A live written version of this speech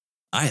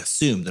I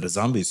assumed that a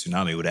zombie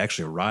tsunami would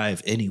actually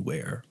arrive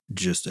anywhere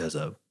just as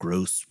a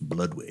gross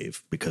blood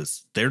wave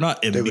because they're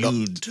not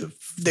immune to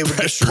They would get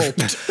pressure.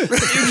 pulped. You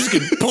just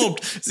get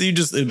pulped. So you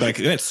just, like,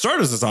 it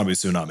started as a zombie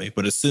tsunami,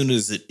 but as soon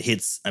as it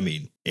hits,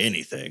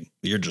 anything,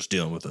 you're just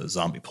dealing with a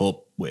zombie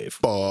pulp wave.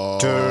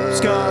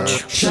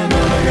 Scotch.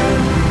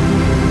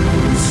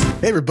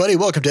 Hey everybody,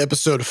 welcome to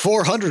episode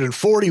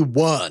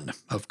 441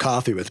 of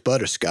Coffee with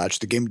Butterscotch,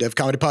 the game dev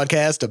comedy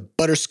podcast of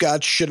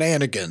Butterscotch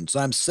Shenanigans.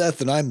 I'm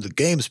Seth and I'm the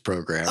games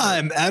programmer.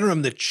 I'm Adam,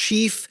 I'm the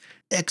chief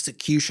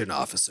execution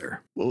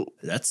officer. Whoa,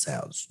 that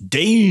sounds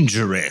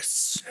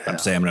dangerous. I'm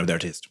Sam and I'm the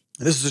artist.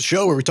 This is a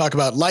show where we talk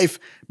about life,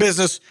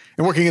 business,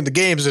 and working in the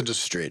games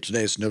industry.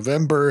 Today's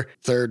November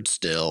 3rd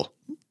still.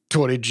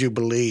 20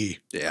 Jubilee.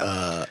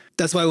 Yeah.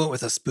 That's why I went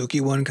with a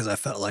spooky one because I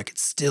felt like it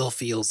still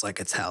feels like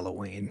it's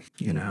Halloween,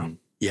 you know?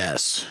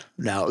 Yes.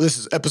 Now,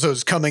 this episode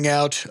is coming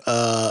out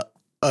a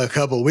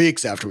couple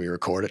weeks after we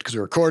record it because we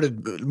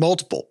recorded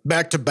multiple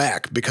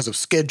back-to-back because of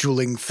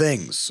scheduling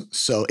things.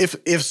 So if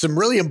some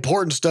really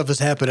important stuff has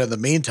happened in the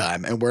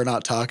meantime and we're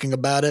not talking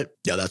about it,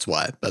 yeah, that's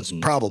why. That's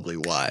probably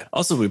why.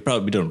 Also, we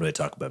don't really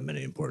talk about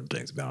many important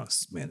things, to be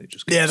honest. Man, they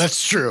just Yeah,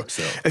 that's true.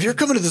 So If you're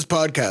coming to this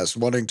podcast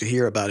wanting to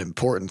hear about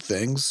important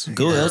things,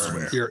 go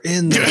elsewhere. You're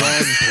in the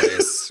wrong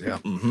place. Yeah.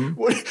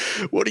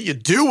 what are you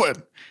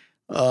doing?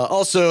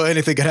 Also,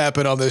 anything could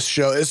happen on this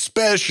show,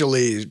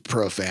 especially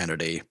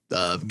profanity,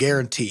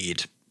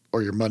 guaranteed,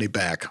 or your money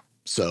back.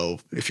 So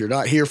if you're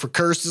not here for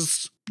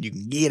curses, you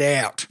can get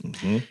out.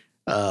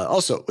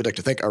 Also, we'd like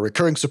to thank our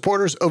recurring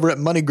supporters over at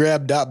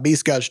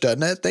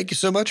moneygrab.bscotch.net. Thank you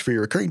so much for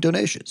your recurring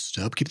donations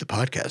to help keep the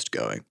podcast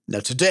going. Now,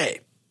 today,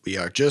 we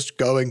are just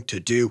going to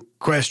do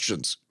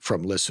questions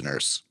from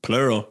listeners.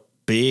 Plural.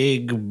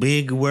 Big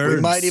words.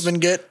 We might even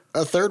get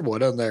a third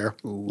one in there.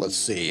 Let's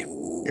see.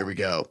 Here we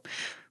go.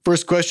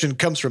 First question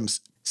comes from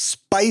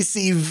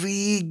Spicy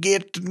V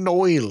Get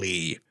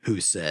Noily,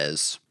 who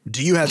says,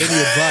 "Do you have any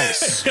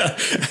advice?"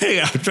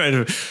 Hey, I'm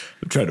trying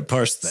to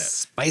parse that.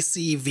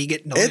 Spicy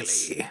vegan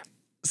noily.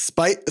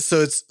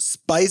 So it's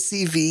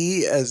Spicy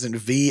V as in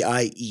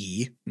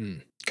VIE.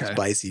 Okay.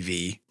 Spicy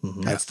V.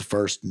 That's the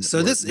first.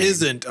 So this name.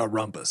 isn't a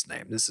rumpus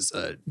name. This is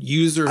a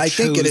user I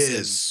think it chosen-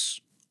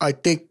 is. I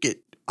think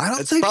it. don't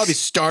It's think- probably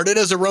started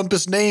as a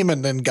rumpus name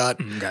and then got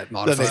Got then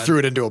modified. they threw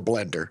it into a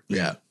blender.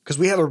 Yeah, because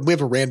we have a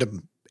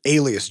random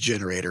alias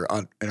generator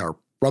in our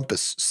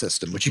Rumpus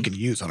system, which you can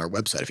use on our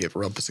website if you have a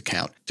Rumpus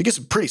account to get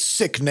some pretty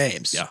sick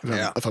names.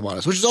 Yeah. If I'm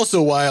honest, which is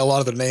also why a lot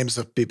of the names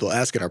of people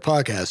ask in our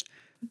podcast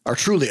are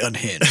truly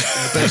unhinged in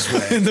the best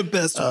way. in the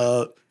best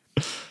way.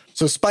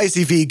 So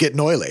Spicy V Get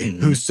Noily,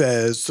 who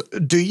says,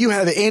 "Do you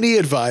have any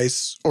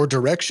advice or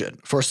direction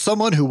for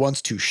someone who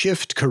wants to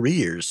shift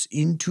careers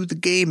into the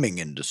gaming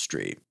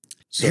industry?"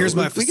 So Here's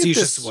my if we get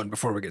facetious this- one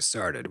before we get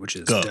started, which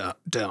is Go.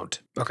 don't.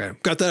 Okay.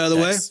 Got that out of the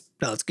way? Nice.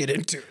 Now let's get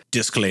into it.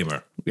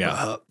 Disclaimer.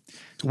 Yeah.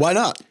 Why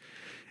not?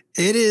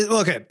 It is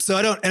okay. So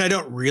I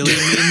don't really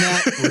mean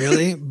that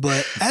really,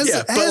 but as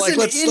Yeah, but like, an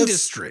let's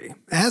industry,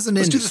 Let's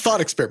do the thought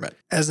experiment.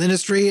 as an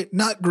industry,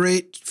 not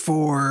great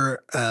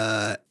for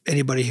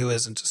anybody who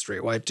isn't a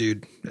straight white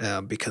dude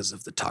because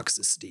of the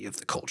toxicity of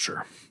the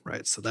culture,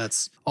 right? So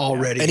that's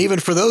already And even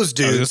for those I was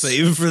dudes, gonna say,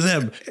 even for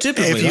them,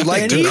 typically, if you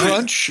like to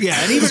crunch,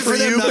 yeah, and even for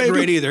them, you, not baby.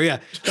 great either. Yeah,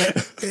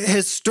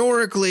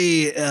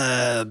 historically,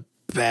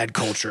 bad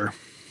culture,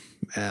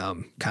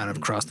 kind of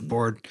across the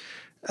board,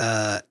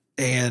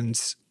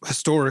 and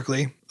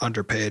historically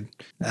underpaid,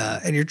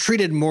 and you're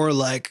treated more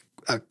like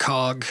a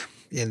cog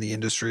in the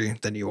industry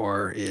than you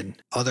are in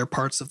other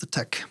parts of the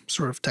tech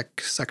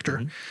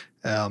sector.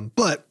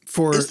 But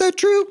for Is that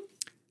true?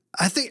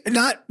 I think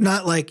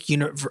not like,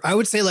 I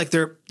would say like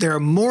there are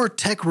more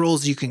tech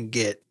roles you can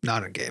get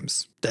not in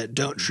games that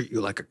don't treat you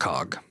like a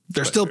cog.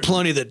 There's still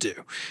plenty that do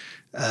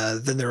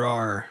than there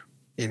are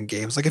in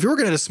games. Like if you're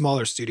working at a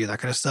smaller studio, that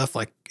kind of stuff,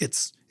 like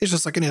it's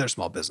just like any other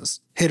small business,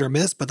 hit or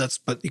miss, but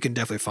you can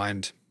definitely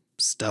find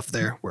stuff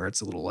there where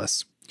it's a little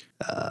less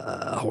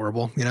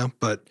horrible,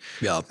 but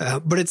Yeah.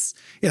 but it's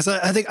so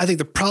I think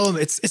the problem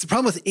it's a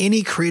problem with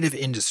any creative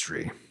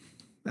industry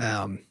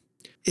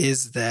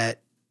is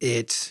that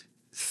it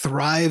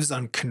thrives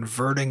on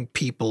converting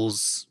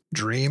people's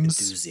dreams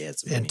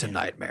Enthusiasm, into yeah.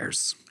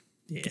 nightmares.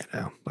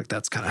 Yeah. Like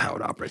that's kind of how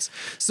it operates.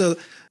 So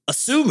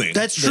Assuming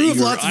that's that true of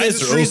your lots of eyes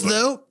are industries, open.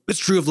 though. It's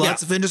true of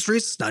lots of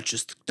industries. It's not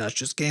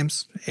just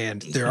games.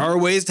 And there are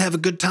ways to have a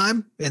good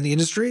time in the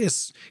industry.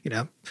 It's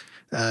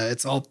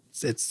it's all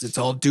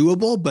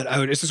doable. But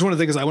it's just one of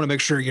the things I want to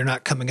make sure you're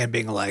not coming in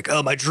being like,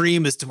 oh, my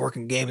dream is to work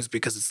in games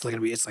because it's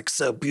like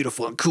so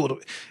beautiful and cool.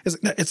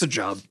 It's a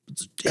job.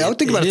 I would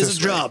think about it is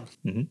this a way. job.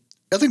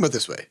 I think about it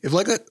this way. If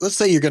let's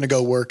say you're going to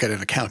go work at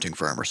an accounting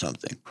firm or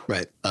something,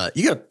 right?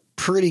 You got a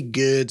pretty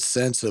good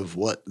sense of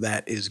what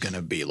that is going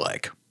to be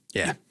like.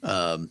 Yeah.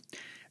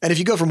 And if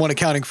you go from one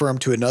accounting firm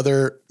to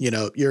another,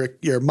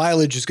 your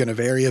mileage is going to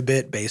vary a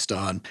bit based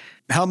on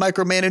how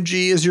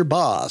micromanagey is your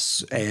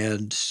boss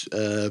and,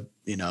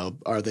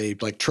 are they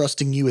like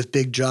trusting you with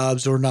big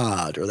jobs or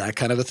not or that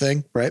kind of a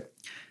thing, right?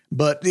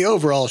 But the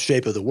overall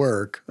shape of the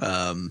work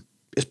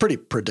is is pretty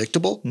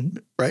predictable,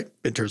 right?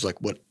 In terms of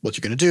like what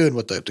you're going to do and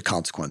what the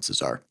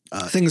consequences are.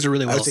 Things are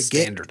really well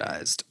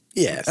standardized.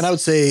 Yeah. And I would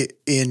say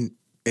in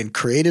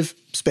creative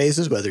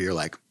spaces, whether you're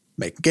like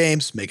making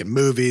games, making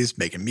movies,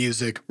 making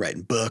music,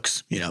 writing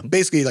books,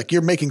 basically like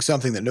you're making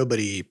something that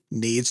nobody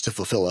needs to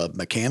fulfill a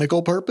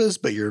mechanical purpose,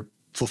 but you're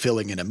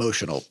fulfilling an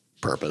emotional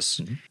purpose,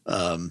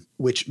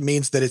 which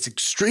means that it's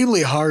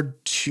extremely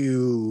hard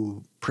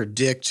to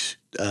predict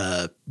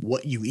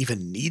what you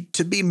even need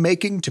to be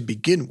making to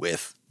begin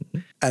with,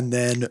 and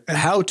then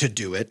how to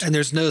do it. And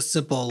there's no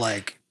simple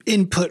like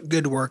input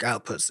good work,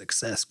 output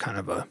success kind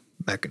of a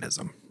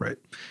mechanism, right?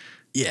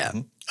 Yeah.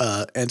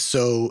 And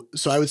so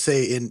I would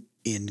say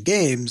in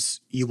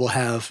games, you will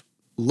have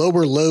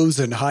lower lows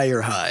and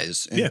higher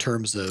highs in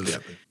terms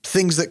of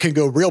things that can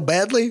go real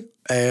badly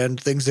and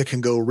things that can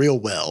go real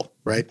well,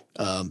 right?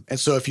 And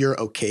so if you're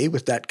okay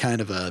with that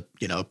kind of a,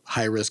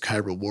 high risk, high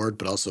reward,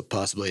 but also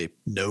possibly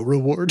no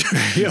reward,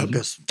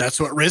 because that's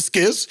what risk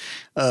is,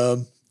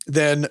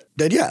 then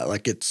yeah,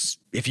 like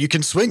if you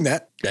can swing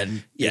that,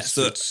 then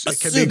it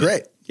can be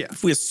great. Yeah.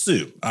 If we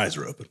assume eyes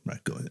are open,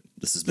 right? Go ahead.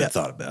 This has been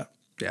thought about.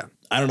 Yeah.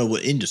 I don't know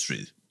what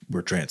industry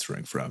we're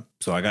transferring from,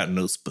 so I got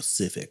no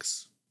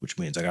specifics, which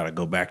means I got to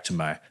go back to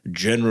my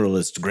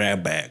generalist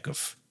grab bag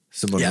of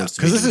someone. Yeah,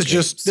 because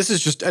this is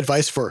just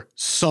advice for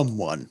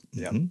someone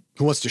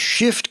who wants to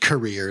shift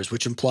careers,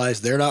 which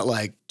implies they're not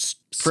like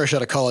fresh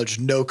out of college,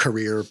 no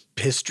career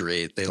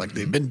history.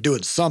 They've been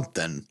doing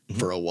something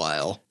for a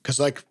while. Because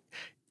like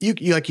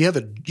you have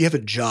a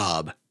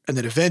job, and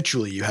then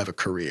eventually you have a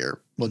career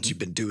once you've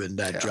been doing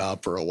that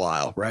job for a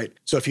while, right?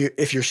 So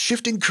if you're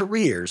shifting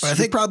careers, I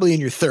think probably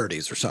in your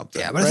 30s or something.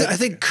 Yeah, but right? I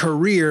think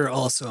career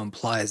also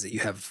implies that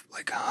you have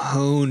like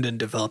honed and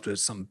developed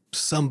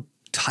some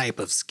type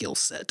of skill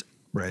set,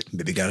 right?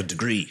 Maybe got a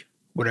degree.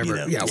 Whatever,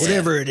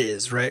 whatever it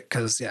is, right?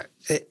 Because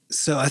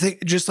so I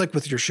think just like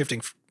with your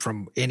shifting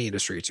from any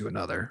industry to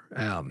another,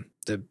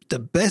 the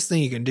best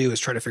thing you can do is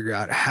try to figure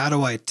out how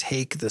do I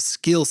take the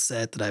skill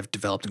set that I've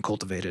developed and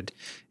cultivated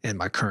in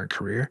my current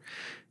career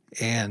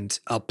and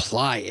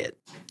apply it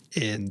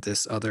in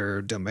this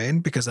other domain,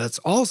 because that's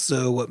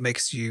also what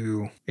makes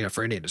you,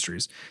 for any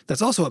industries,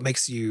 that's also what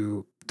makes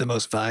you the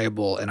most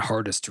valuable and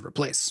hardest to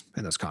replace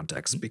in those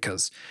contexts,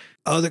 because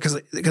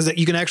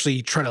you can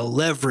actually try to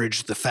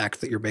leverage the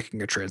fact that you're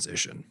making a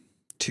transition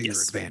to your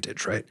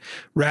advantage, right?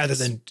 Rather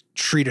than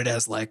treat it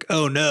as like,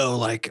 oh no,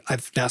 like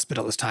I've now spent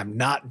all this time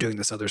not doing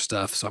this other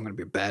stuff, so I'm going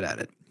to be bad at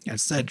it.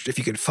 Instead, if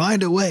you can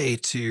find a way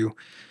to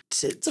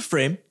it's a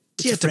frame.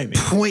 To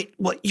point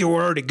what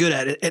you're already good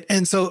at it.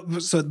 And so,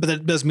 but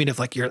that does mean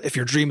if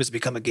your dream is to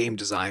become a game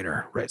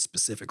designer, right?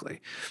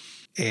 Specifically.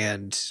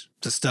 And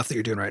the stuff that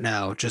you're doing right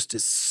now just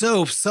is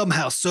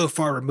somehow so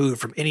far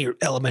removed from any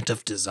element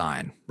of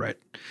design, right?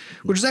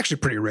 Which is actually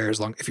pretty rare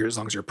as long as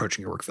you're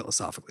approaching your work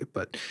philosophically.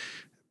 But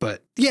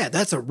yeah,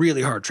 that's a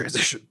really hard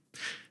transition.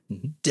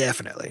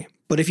 Definitely.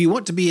 But if you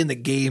want to be in the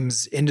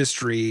games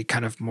industry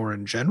kind of more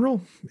in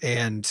general,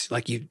 and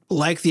like you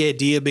like the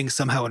idea of being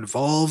somehow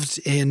involved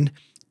in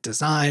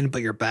design,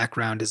 but your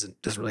background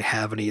doesn't really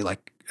have any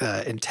like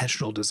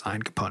intentional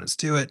design components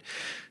to it,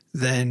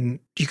 then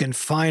you can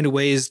find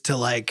ways to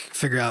like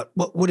figure out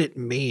what would it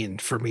mean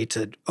for me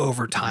to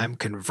over time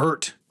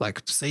convert, like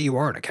say you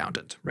are an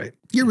accountant, right?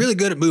 You're really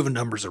good at moving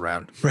numbers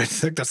around, right? I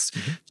think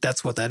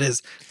that's what that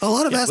is. A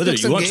lot of aspects of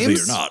games, whether you want to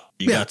be or not,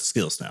 you got the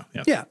skills now.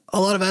 Yeah.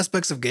 A lot of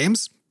aspects of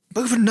games,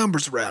 moving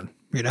numbers around,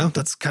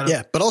 that's kind of.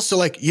 Yeah. But also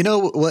like,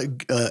 what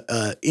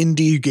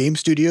indie game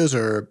studios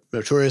are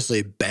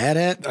notoriously bad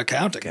at?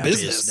 Accounting,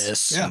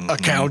 business. Yeah.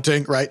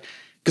 Accounting, right?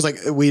 Because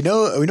like we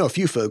know a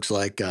few folks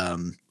like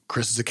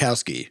Chris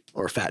Zukowski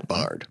or Fat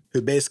Bard,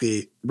 who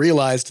basically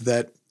realized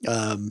that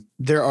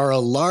there are a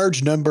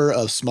large number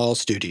of small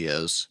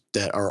studios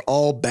that are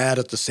all bad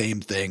at the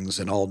same things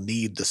and all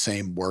need the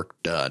same work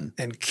done.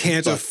 And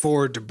can't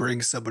afford to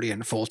bring somebody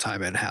in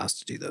full-time in-house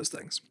to do those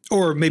things.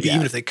 Or maybe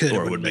even if they could,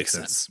 it would make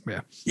sense. Yeah.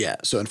 Yeah.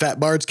 So in Fat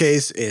Bard's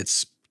case,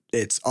 it's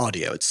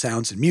audio, it's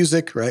sounds and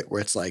music, right? Where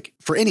it's like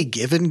for any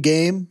given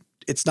game,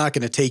 it's not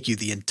going to take you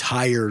the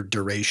entire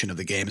duration of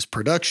the game's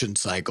production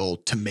cycle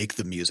to make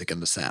the music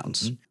and the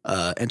sounds.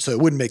 And so it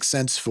wouldn't make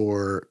sense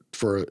for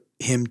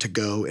him to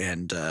go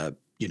and,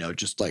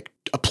 just like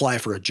apply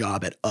for a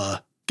job at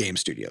a game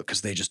studio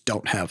because they just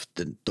don't have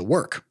the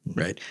work,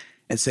 right?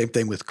 And same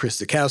thing with Chris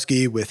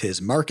Zukowski with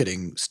his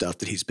marketing stuff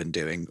that he's been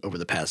doing over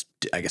the past,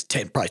 I guess,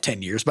 probably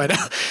 10 years by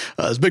now.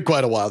 It's been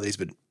quite a while that he's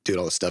been doing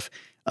all this stuff.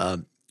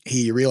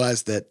 He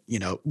realized that,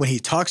 when he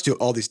talks to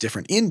all these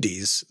different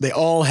indies, they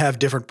all have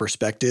different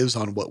perspectives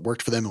on what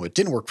worked for them and what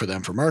didn't work for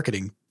them for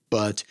marketing,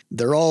 but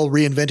they're all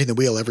reinventing the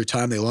wheel every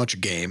time they launch a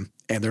game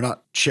and they're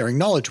not sharing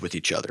knowledge with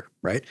each other,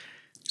 right?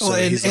 So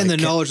and the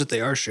knowledge that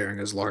they are sharing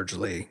is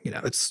largely,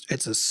 it's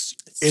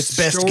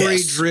story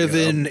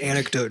driven,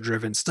 anecdote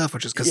driven stuff,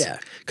 which is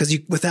because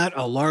without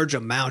a large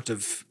amount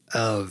of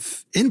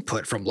of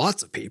input from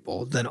lots of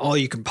people, then all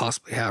you can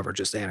possibly have are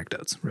just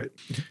anecdotes, right?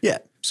 Yeah.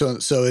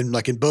 So in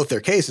both their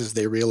cases,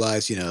 they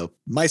realize,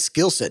 my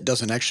skill set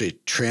doesn't actually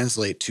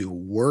translate to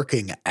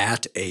working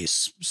at a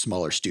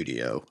smaller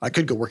studio. I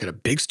could go work at a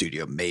big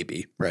studio,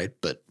 maybe, right?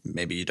 But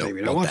maybe you don't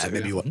want that.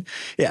 Maybe you want,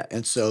 yeah.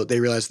 And so they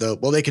realize though,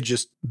 well, they could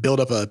just build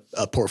up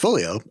a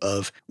portfolio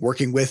of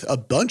working with a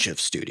bunch of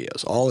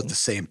studios all at the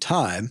same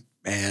time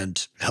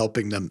and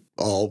helping them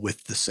all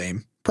with the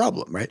same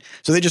problem, right?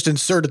 So they just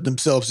inserted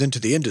themselves into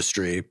the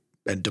industry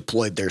and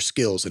deployed their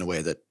skills in a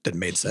way that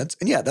made sense.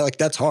 And yeah,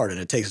 that's hard, and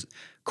it takes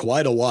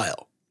quite a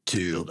while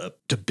to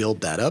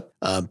build that up.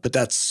 But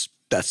that's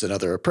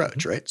another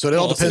approach, right? So it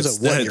all depends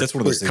on what that's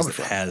one of those things that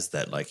from. has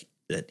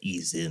that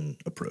ease in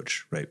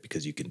approach, right?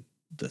 Because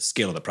the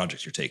scale of the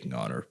projects you're taking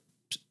on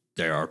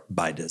they are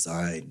by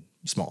design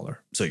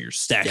smaller. So you're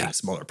stacking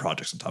smaller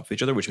projects on top of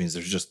each other, which means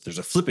there's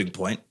a flipping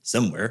point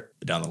somewhere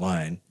down the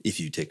line if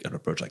you take an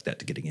approach like that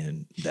to getting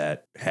in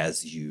that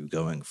has you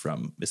going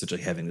from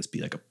essentially having this be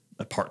like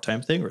a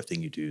part-time thing or a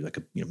thing you do like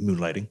a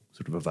moonlighting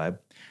sort of a vibe,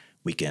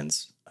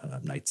 weekends,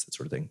 nights, that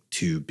sort of thing,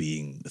 to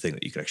being the thing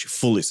that you can actually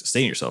fully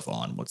sustain yourself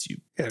on once you.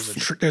 Yeah,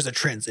 there's a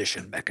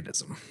transition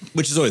mechanism,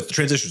 which is always the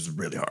transition is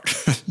really hard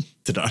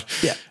to not.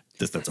 Yeah.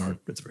 That's hard.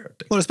 It's a very hard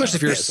thing. Well, especially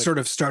if you're sort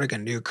of starting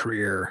a new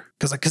career,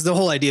 because the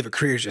whole idea of a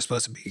career is you're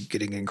supposed to be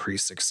getting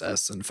increased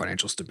success and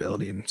financial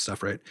stability and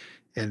stuff, right?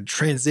 And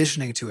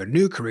transitioning to a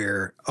new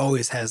career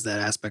always has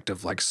that aspect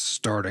of like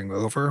starting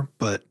over.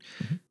 But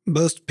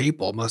most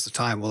people, most of the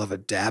time, will have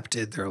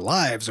adapted their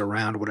lives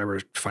around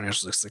whatever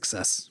financial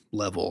success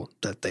level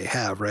that they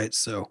have, right?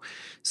 So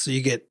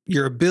you get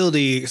your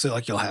ability. So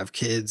like you'll have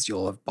kids,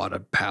 you'll have bought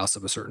a house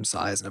of a certain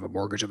size and have a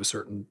mortgage of a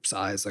certain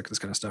size, like this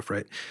kind of stuff,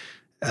 right?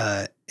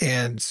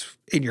 And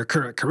in your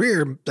current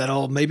career, that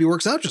all maybe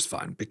works out just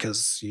fine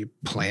because you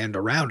planned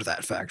around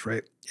that fact,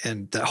 right?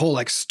 And that whole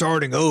like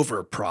starting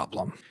over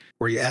problem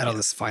where you add all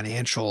this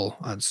financial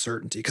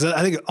uncertainty. Because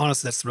I think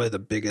honestly, that's really the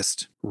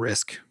biggest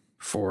risk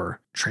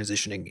for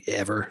transitioning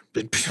ever,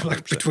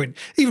 like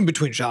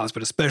between jobs,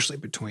 but especially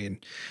between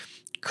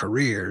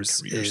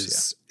careers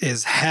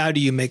is how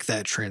do you make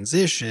that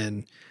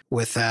transition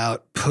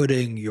without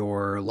putting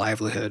your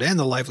livelihood and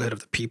the livelihood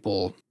of the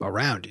people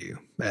around you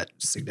at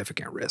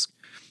significant risk.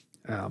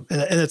 And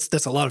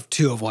that's a lot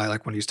of why,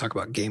 like when you talk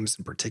about games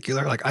in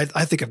particular, like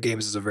I think of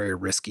games as a very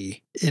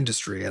risky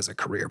industry as a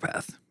career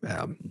path.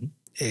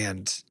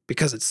 And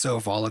because it's so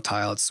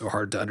volatile, it's so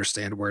hard to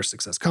understand where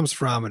success comes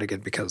from. And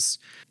again, because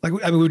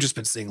we've just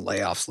been seeing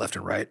layoffs left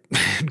and right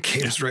in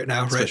games right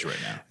now, right? Especially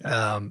right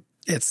now.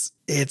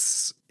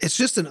 It's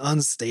just an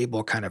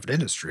unstable kind of an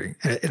industry,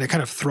 and it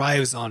kind of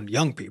thrives on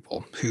young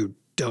people who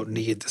don't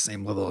need the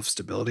same level of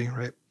stability,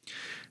 right?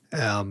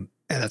 And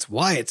that's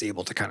why it's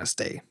able to kind of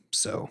stay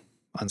so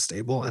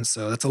unstable. And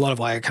so that's a lot of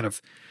why again,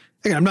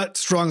 I'm not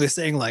strongly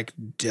saying like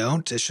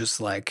don't. It's just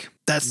like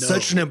that's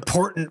such an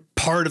important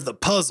part of the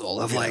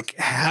puzzle of like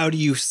how do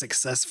you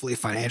successfully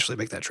financially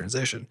make that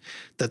transition.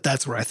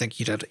 That's where I think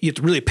you have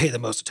to really pay the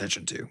most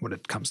attention to when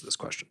it comes to this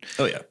question.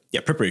 Oh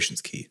yeah,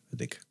 preparation's key. I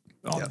think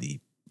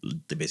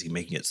the basically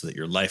making it so that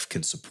your life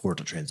can support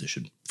a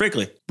transition.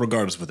 Frankly,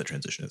 regardless of what the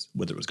transition is,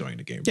 whether it was going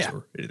to games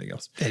or anything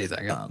else.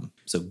 Anything. Yeah.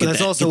 But that's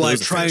also why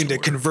trying to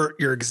convert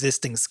your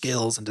existing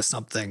skills into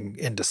something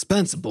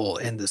indispensable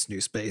in this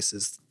new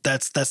space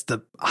that's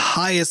the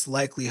highest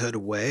likelihood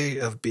way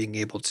of being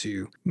able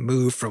to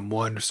move from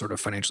one sort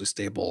of financially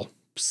stable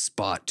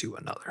spot to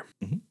another.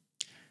 Mm-hmm.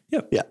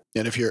 Yeah.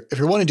 And if you're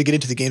wanting to get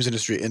into the games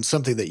industry in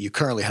something that you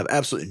currently have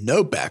absolutely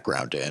no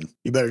background in,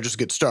 you better just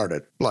get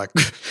started. Like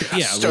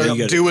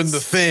start doing the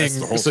thing.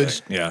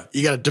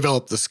 You got to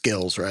develop the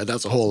skills, right?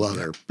 That's a whole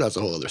other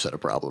set of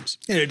problems.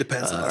 And it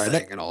depends on the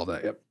thing and all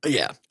that. Yep.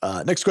 Yeah.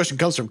 Next question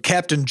comes from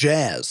Captain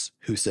Jazz,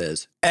 who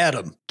says,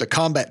 Adam, the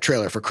combat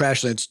trailer for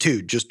Crashlands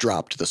 2 just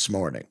dropped this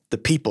morning. The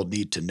people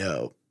need to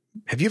know.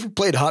 Have you ever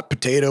played hot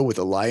potato with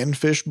a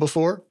lionfish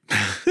before?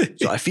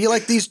 So I feel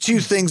like these two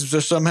things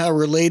are somehow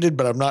related,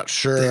 but I'm not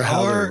sure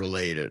how they're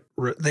related.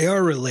 They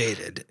are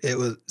related. It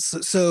was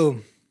so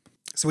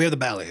we have the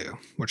Ballyhoo,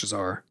 which is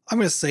I'm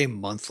going to say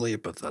monthly,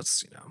 but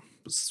that's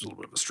it's a little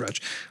bit of a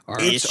stretch.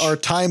 It's our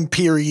time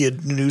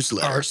period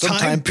newsletter. Our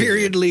time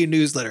periodly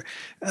newsletter.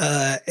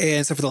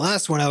 And so for the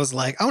last one, I was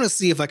like, I want to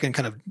see if I can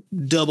kind of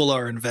double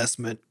our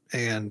investment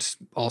and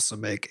also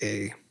make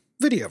a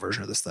video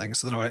version of this thing.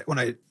 So then when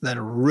I then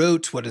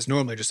wrote what is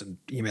normally just an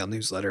email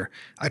newsletter,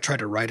 I tried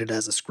to write it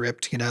as a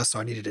script, so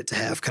I needed it to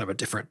have kind of a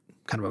different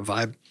kind of a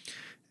vibe.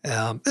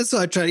 And so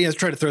I tried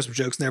to throw some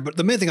jokes in there, but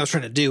the main thing I was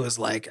trying to do was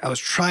like, I was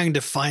trying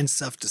to find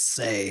stuff to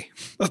say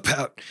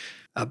about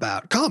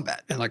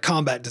combat and like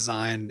combat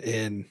design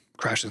in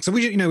Crashlands. So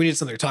we needed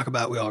something to talk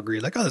about. We all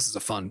agreed like, oh, this is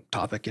a fun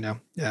topic,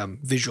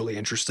 visually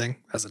interesting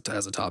as a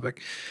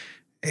topic.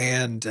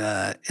 And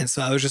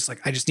so I was just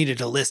like, I just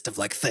needed a list of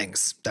like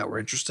things that were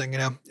interesting,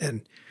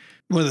 and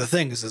one of the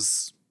things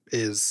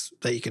is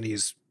that you can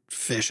use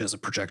fish as a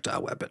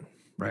projectile weapon,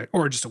 right?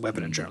 Or just a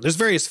weapon in general. There's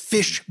various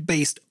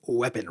fish-based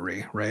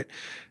weaponry, right?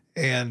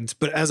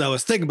 But as I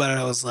was thinking about it,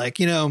 I was like,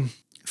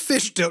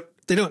 fish don't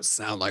they don't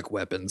sound like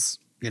weapons,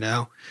 you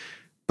know?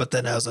 But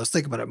then as I was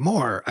thinking about it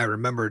more, I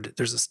remembered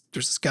there's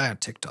this guy on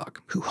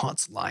TikTok who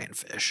hunts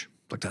lionfish.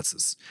 Like that's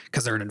his,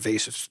 because they're an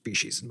invasive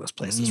species in most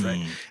places,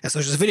 right? And so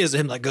there's just videos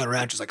of him like going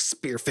around just like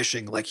spear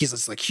fishing, like he's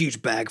this like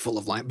huge bag full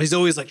of lion, but he's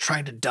always like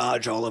trying to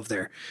dodge all of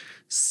their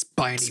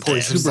spiny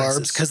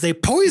barbs because they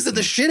poison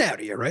the shit out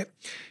of you, right?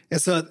 And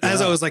so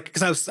as I was like,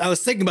 because I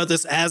was thinking about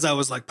this as I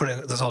was like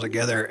putting this all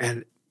together,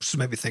 and just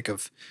made me think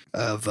of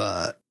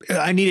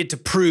I needed to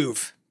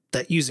prove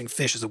that using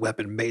fish as a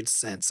weapon made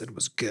sense and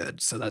was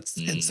good. So that's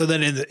and so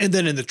then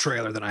in the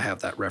trailer, then I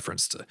have that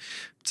reference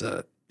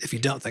to if you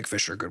don't think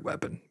fish are a good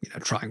weapon, you know,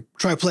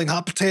 try playing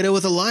hot potato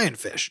with a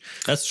lionfish.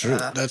 That's true.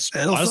 That's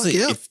honestly,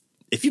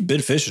 if you've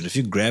been fishing, if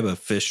you grab a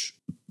fish,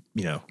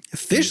 you know,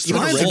 fish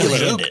spines are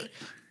joke.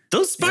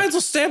 Those spines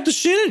will stab the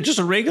shit in. Just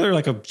a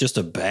regular, just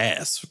a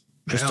bass.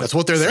 That's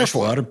what they're there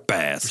for. Water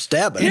bass. For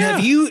stabbing. And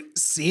have you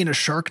seen a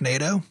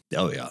Sharknado?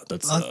 Oh yeah,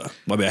 that's. I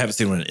mean, I haven't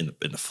seen one in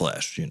the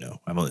flesh. You know,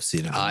 I've only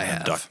seen it in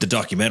the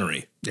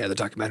documentary. Yeah, the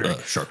documentary.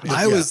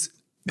 Sharknado.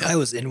 I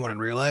was in one in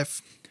real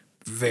life.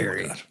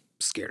 Very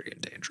scary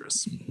and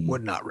dangerous.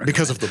 Would not recommend.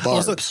 Because of the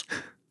barbs.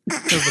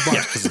 Because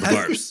of the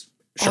barbs.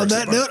 On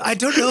that note, I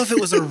don't know if it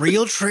was a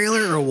real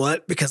trailer or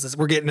what, because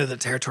we're getting into the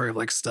territory of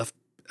like stuff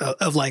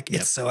of like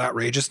it's so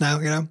outrageous now,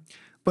 you know.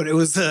 But it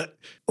was it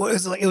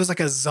was like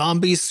a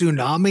zombie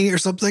tsunami or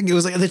something. It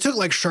was like they took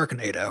like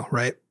Sharknado,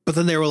 right? But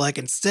then they were like,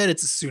 instead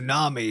it's a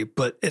tsunami,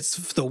 but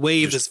it's the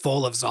wave is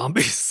full of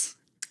zombies.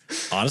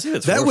 Honestly,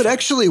 that would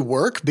actually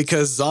work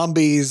because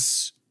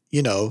zombies,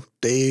 you know,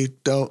 they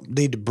don't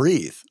need to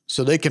breathe,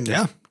 so they can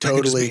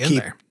totally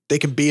they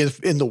can be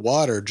in the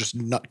water, just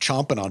not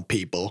chomping on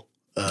people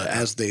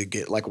as they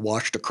get like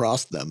washed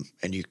across them,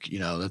 and you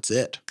know that's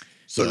it.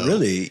 So but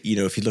really, you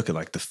know, if you look at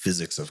like the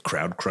physics of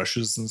crowd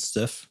crushes and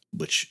stuff,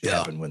 which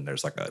happen when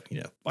there's like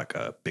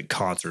a big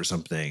concert or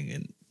something,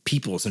 and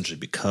people essentially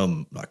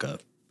become like a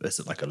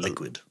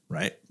liquid,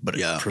 right? But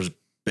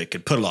it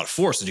could put a lot of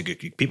force, and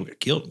people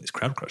get killed in these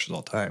crowd crushes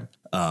all the time.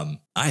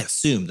 I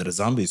assume that a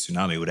zombie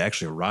tsunami would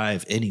actually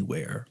arrive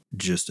anywhere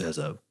just as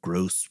a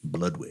gross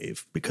blood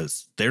wave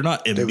because they're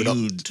not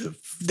immune to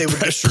they would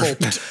get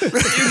pulped. They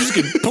just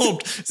get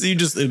pulped. So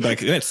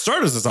it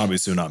started as a zombie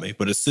tsunami,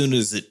 but as soon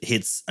as it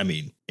hits,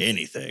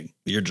 anything,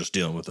 you're just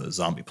dealing with a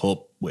zombie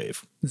pulp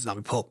wave.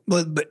 Zombie pulp.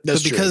 But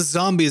because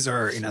zombies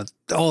are, you know,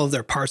 all of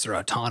their parts are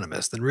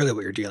autonomous, then really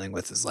what you're dealing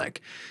with is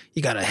like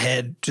you got a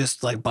head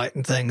just like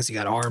biting things, you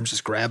got arms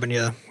just grabbing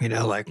you, you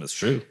know, like that's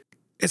true.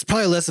 It's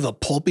probably less of a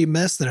pulpy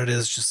mess than it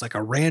is just like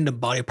a random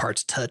body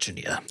parts touching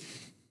you.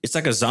 It's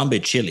like a zombie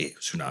chili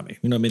tsunami.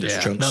 You know what I mean?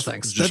 There's chunks. No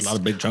thanks. There's just a lot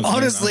of big chunks.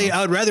 Honestly,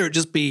 I would rather it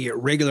just be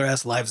regular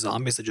ass live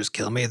zombies that just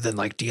kill me than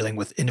like dealing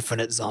with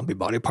infinite zombie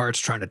body parts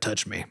trying to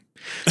touch me.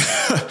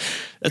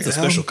 That's a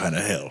special kind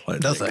of hell.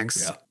 No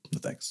thanks. Yeah, no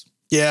thanks.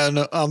 Yeah,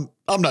 no,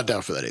 I'm not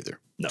down for that either.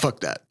 No. Fuck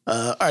that.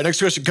 All right, next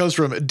question comes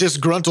from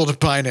Disgruntled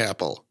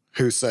Pineapple,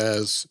 who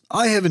says,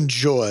 I have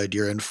enjoyed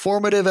your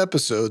informative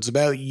episodes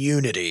about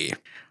Unity.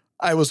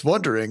 I was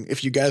wondering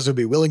if you guys would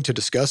be willing to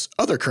discuss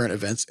other current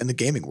events in the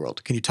gaming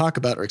world. Can you talk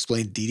about or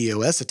explain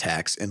DDoS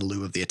attacks in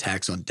lieu of the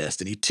attacks on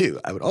Destiny 2?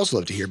 I would also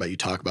love to hear about you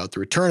talk about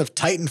the return of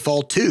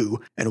Titanfall 2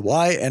 and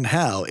why and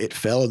how it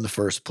fell in the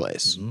first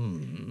place.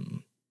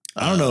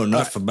 I don't know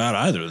enough about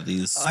either of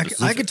these.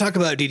 I could talk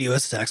about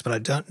DDoS attacks, but I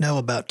don't know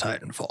about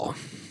Titanfall.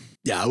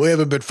 Yeah, we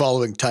haven't been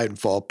following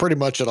Titanfall pretty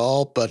much at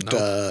all, but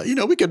you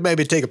know, we could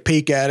maybe take a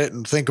peek at it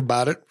and think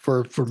about it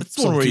for it's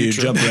some where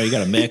future. You jump around, you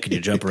got a mech and you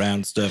jump around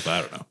and stuff.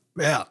 I don't know.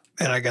 Yeah,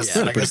 and I guess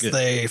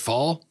they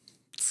fall.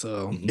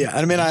 So yeah,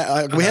 I mean,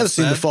 we have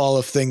seen the fall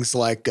of things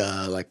like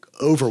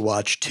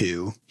Overwatch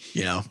 2.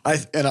 You know, I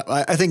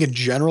think in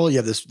general, they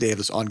have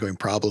this ongoing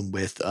problem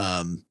with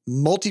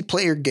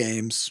multiplayer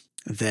games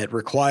that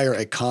require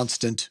a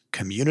constant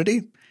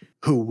community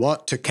who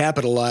want to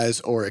capitalize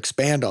or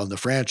expand on the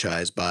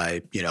franchise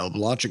by, you know,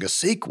 launching a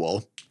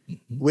sequel,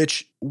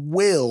 which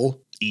will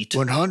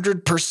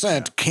 100%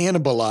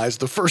 cannibalize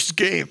the first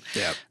game.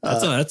 Yeah,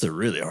 that's a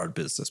really hard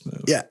business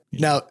move. Yeah.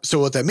 Now, so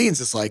what that means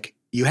is like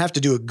you have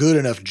to do a good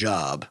enough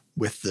job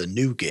with the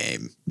new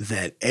game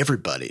that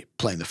everybody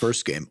playing the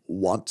first game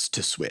wants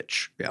to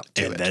switch. Yeah,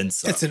 and then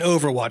some. It's an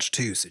Overwatch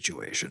 2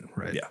 situation,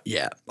 right?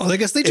 Yeah. Well, I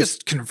guess they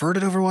just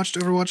converted Overwatch to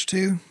Overwatch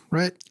 2,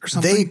 right? Or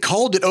something. They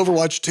called it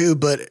Overwatch 2,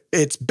 but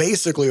it's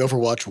basically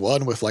Overwatch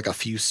 1 with like a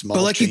few small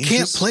changes. You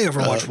can't play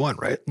Overwatch 1,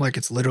 right? Like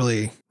it's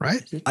literally,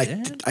 right? I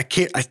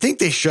can't. I think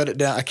they shut it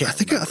down. I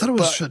thought it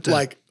was shut down.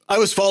 Like I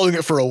was following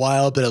it for a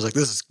while, but I was like,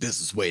 this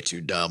is way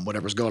too dumb.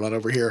 Whatever's going on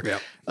over here.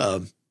 Yeah.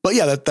 But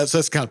yeah, that's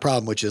the kind of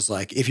problem, which is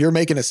like if you're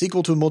making a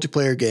sequel to a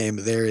multiplayer game,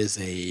 there is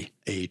a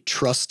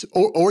trust,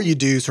 or you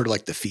do sort of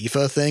like the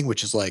FIFA thing,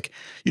 which is like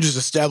you just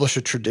establish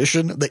a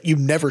tradition that you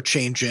never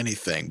change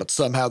anything, but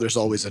somehow there's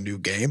always a new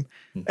game.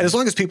 And as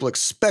long as people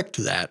expect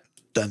that,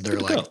 then they're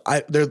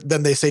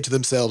then they say to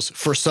themselves,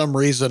 for some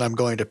reason, I'm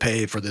going to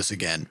pay for this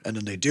again, and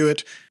then they do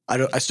it.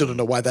 I still don't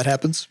know why that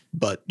happens,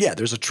 but yeah,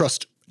 there's a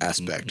trust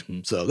aspect.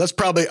 So that's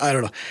probably, I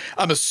don't know.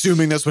 I'm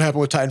assuming that's what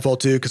happened with Titanfall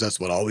 2 because that's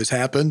what always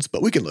happens,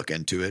 but we can look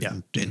into it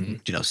and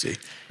see.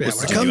 Yeah,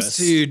 when it comes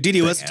to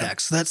DDoS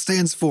attacks, that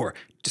stands for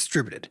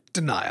distributed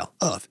denial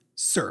of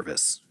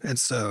service. And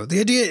so the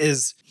idea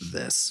is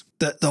this,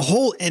 that the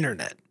whole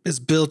internet is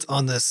built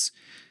on this.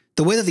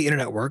 The way that the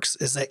internet works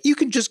is that you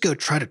can just go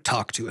try to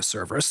talk to a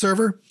server. A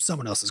server,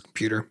 someone else's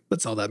computer.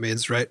 That's all that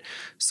means, right?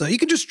 So you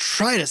can just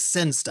try to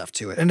send stuff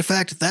to it. And in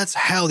fact, that's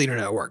how the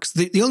internet works.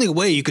 The only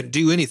way you can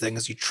do anything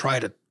is you try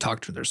to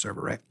talk to their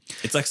server, right?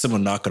 It's like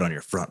someone knocking on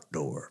your front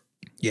door.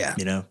 Yeah.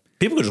 You know,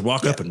 people can just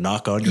walk up and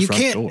knock on your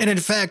front door. And in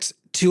fact,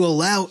 to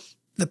allow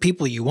the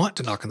people you want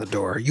to knock on the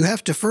door, you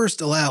have to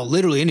first allow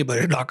literally anybody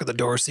to knock on the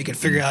door so you can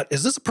figure out,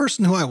 is this a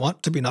person who I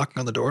want to be knocking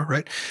on the door,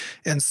 right?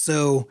 And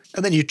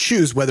then you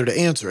choose whether to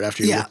answer it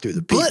after you look through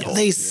the peephole. But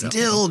they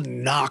still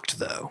knocked,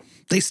 though.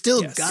 They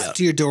still got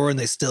to your door and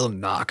they still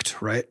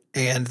knocked, right?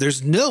 And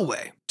there's no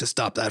way to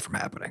stop that from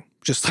happening,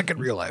 just like in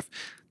real life.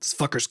 These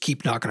fuckers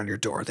keep knocking on your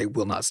door. They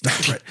will not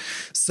stop, right?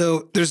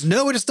 So there's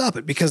no way to stop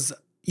it because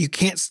you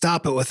can't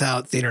stop it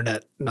without the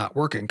internet not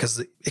working. Because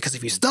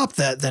if you stop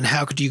that, then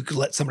how could you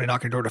let somebody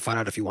knock on your door to find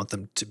out if you want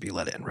them to be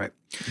let in, right?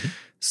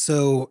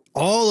 So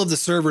all of the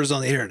servers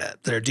on the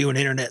internet that are doing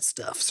internet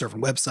stuff,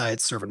 serving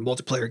websites, serving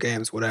multiplayer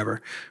games,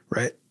 whatever,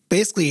 right?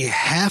 Basically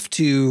have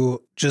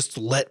to just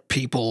let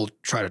people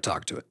try to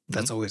talk to it.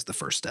 That's always the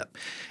first step.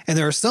 And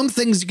there are some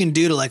things you can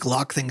do to like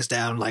lock things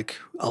down, like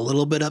a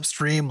little bit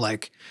upstream,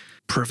 like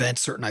prevent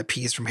certain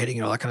IPs from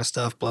hitting, all that kind of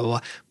stuff, blah, blah,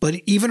 blah. But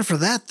even for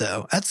that,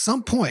 though, at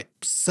some point,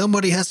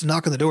 somebody has to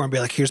knock on the door and be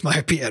like, here's my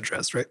IP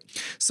address, right?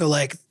 So,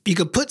 like, you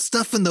could put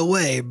stuff in the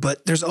way,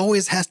 but there's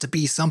always has to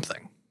be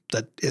something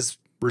that is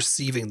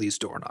receiving these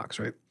door knocks,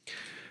 right?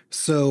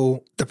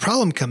 So the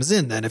problem comes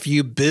in then if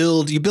you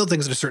build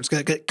things at a certain scale,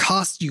 it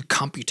costs you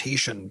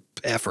computation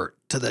effort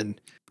to then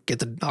get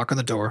the knock on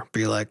the door,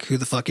 be like, who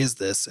the fuck is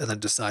this? And then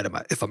decide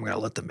if I'm going to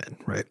let them in,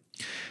 right?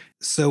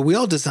 So we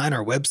all design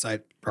our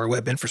website, our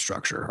web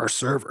infrastructure, our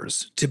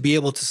servers to be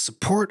able to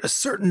support a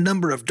certain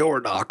number of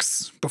door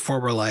knocks before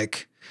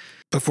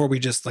we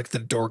just like the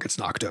door gets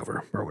knocked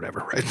over or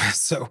whatever, right?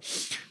 So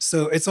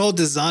it's all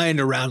designed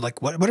around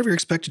like whatever your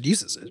expected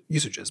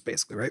usage is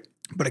basically, right?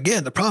 But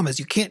again, the problem is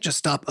you can't just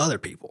stop other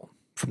people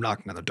from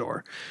knocking on the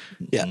door.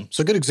 Yeah.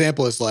 So a good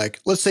example is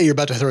like, let's say you're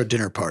about to throw a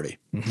dinner party.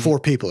 4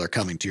 people are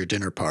coming to your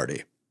dinner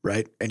party,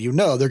 right? And you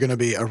know they're going to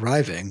be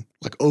arriving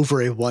like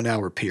over a 1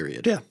 hour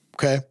period. Yeah.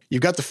 Okay.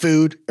 You've got the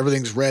food,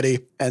 everything's ready.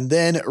 And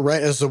then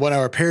right as the 1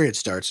 hour period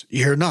starts,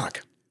 you hear a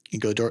knock. You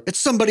go to the door. It's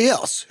somebody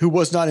else who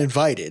was not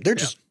invited. They're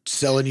just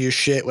selling you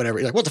shit, whatever.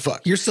 You're like, what the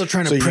fuck? You're still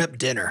trying to prep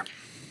dinner,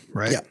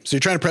 right? Yeah. So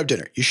you're trying to prep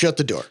dinner. You shut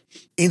the door.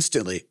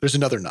 Instantly, there's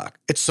another knock.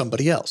 It's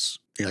somebody else.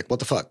 You're like, what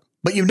the fuck?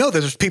 But you know that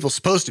there's people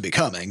supposed to be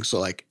coming. So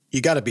like, you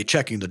got to be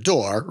checking the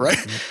door, right?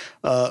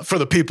 For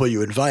the people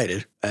you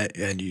invited.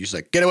 And you just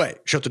like, get away,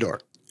 shut the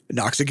door.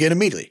 Knocks again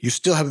immediately. You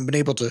still haven't been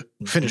able to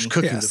finish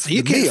cooking the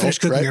you can't meal, finish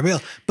cooking right? your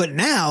meal. But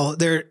now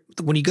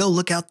when you go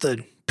look out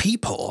the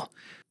peephole,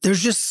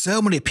 there's just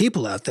so many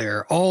people out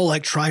there all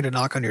like trying to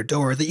knock on your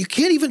door that you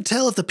can't even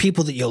tell if the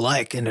people that you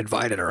like and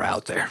invited are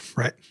out there,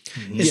 right?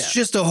 It's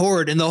just a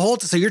horde. And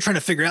so you're trying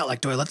to figure out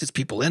like, do I let these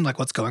people in? Like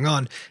what's going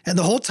on? And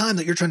the whole time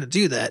that you're trying to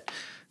do that,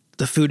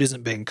 the food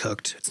isn't being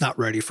cooked. It's not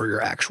ready for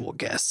your actual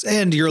guests.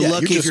 And you're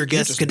lucky if your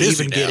guests can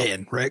even get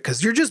in, right?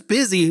 Because you're just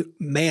busy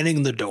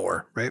manning the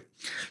door, right?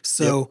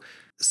 So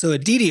a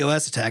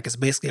DDoS attack is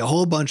basically a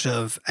whole bunch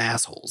of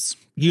assholes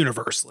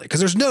universally,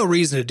 because there's no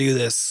reason to do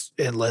this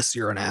unless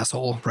you're an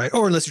asshole, right?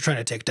 Or unless you're trying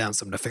to take down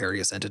some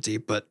nefarious entity,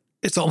 but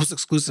it's almost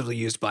exclusively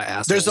used by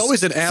assholes. There's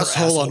always an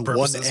asshole on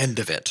purposes. One end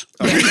of it.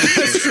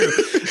 That's true.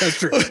 That's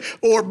true.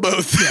 Or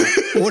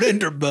both. One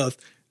end or both.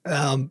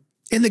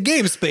 In the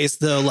game space,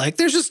 though, like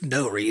there's just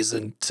no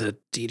reason to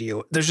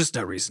DDoS. There's just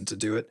no reason to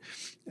do it.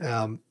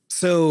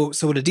 So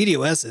what a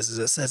DDoS is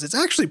it says it's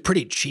actually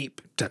pretty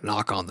cheap to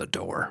knock on the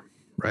door,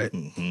 right?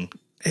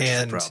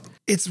 And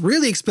it's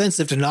really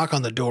expensive to knock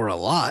on the door a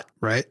lot,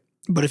 right?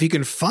 But if you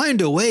can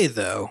find a way,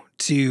 though,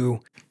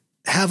 to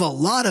have a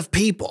lot of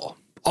people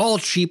all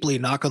cheaply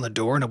knock on the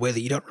door in a way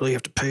that you don't really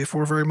have to pay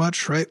for very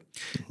much, right?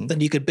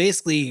 Then you could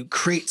basically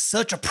create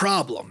such a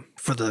problem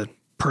for the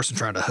person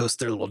trying to host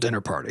their little dinner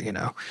party,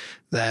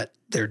 that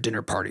their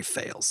dinner party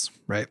fails,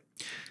 right?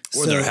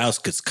 Or their house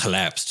gets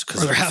collapsed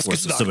because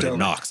somebody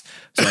knocks.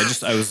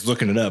 So I was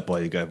looking it up while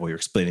you're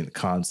explaining the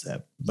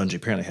concept. Bungie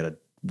apparently had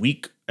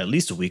at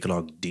least a week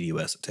long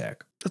DDoS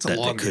attack. That's a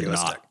long DDoS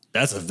attack.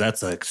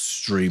 That's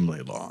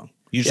extremely long.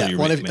 Usually, you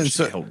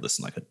hold this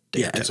in like a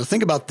day. Yeah, and so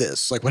think about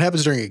this: like what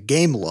happens during a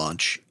game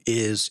launch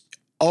is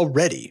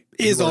already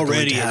a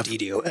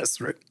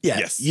DDoS, right? Yeah,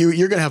 yes.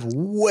 You're going to have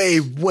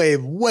way, way,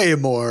 way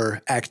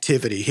more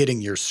activity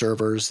hitting your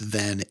servers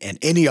than at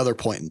any other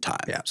point in time.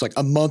 Yeah. It's like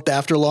a month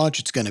after launch,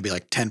 it's going to be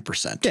like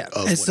 10%. Yeah,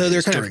 and so there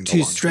are kind of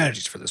two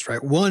strategies for this,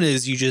 right? One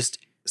is you just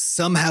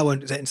somehow,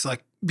 it's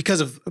like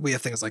because we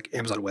have things like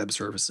Amazon Web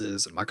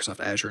Services and Microsoft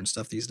Azure and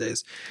stuff these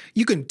days,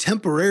 you can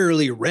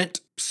temporarily rent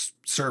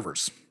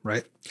servers,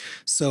 right?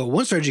 So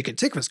one strategy you can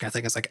take for this kind of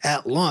thing is like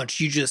at launch,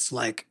 you just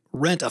like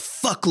rent a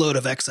fuckload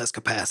of excess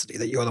capacity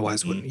that you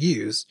otherwise wouldn't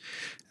use.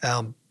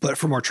 But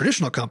for more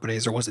traditional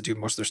companies or ones that do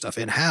most of their stuff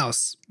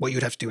in-house, what you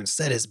would have to do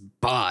instead is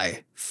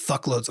buy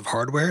fuckloads of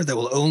hardware that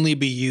will only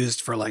be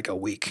used for like a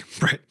week,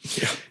 right?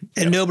 Yeah.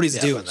 And nobody's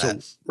doing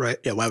that, right?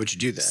 Yeah, why would you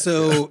do that?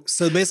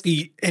 So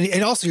basically,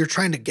 and also you're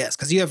trying to guess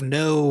because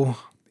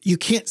you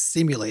can't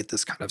simulate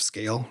this kind of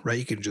scale, right?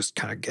 You can just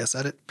kind of guess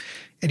at it.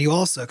 And you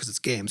also, because it's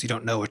games, you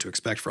don't know what to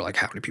expect for like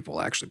how many people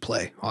will actually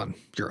play on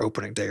your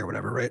opening day or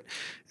whatever, right?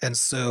 And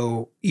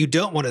so you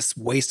don't want to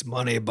waste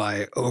money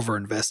by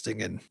over-investing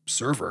in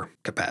server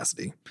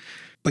capacity.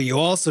 But you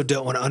also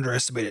don't want to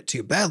underestimate it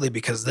too badly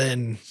because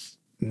then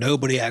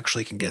nobody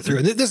actually can get through.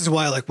 And this is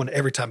why like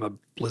every time a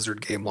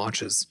Blizzard game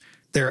launches,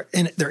 they're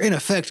in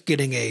effect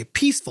getting a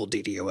peaceful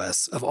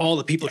DDoS of all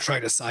the people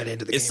trying to sign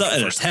into the game. It's not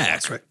an attack,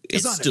 launch, right?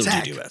 It's not still an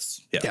attack.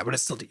 DDoS. Yeah, but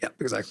it's still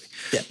exactly.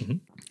 Yeah.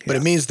 But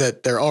it means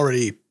that they're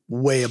already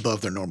way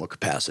above their normal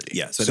capacity.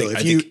 Yeah. So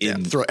if you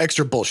throw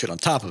extra bullshit on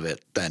top of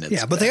it, then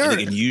it's but they are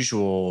in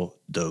usual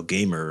though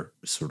gamer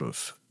sort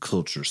of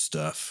culture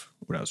stuff.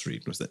 What I was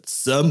reading was that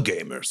some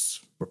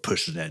gamers were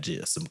pushing that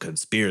idea, some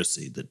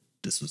conspiracy that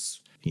this was,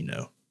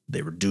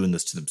 they were doing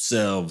this to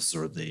themselves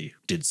or they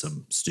did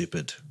some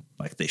stupid,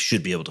 like they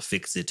should be able to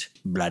fix it,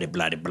 blah, blah,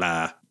 blah,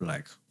 blah.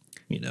 Like,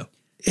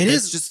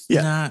 it's just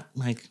not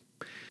like,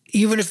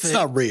 even if it's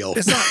not real.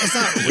 It's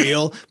not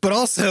real, but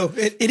also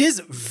it is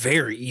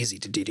very easy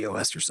to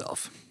DDoS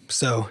yourself.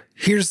 So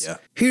here's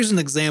an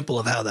example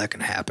of how that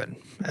can happen.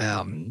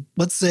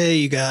 Let's say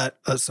you got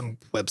some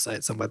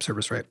website, some web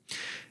service, right?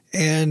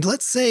 And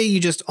let's say you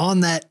just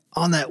on that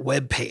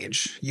web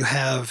page, you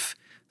have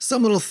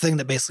some little thing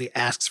that basically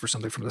asks for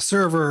something from the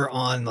server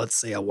on, let's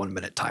say, a 1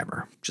 minute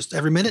timer. Just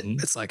every minute,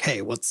 it's like,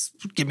 hey,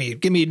 give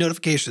me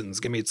notifications,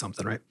 give me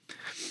something, right?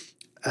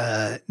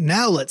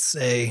 Now let's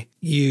say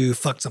you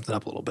fucked something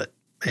up a little bit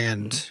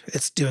and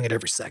it's doing it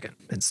every second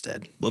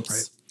instead. Whoops.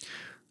 Right?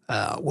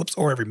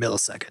 Or every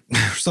millisecond,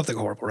 something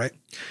horrible, right?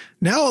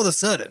 Now all of a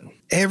sudden,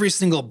 every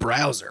single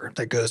browser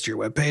that goes to your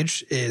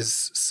webpage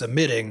is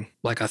submitting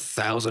like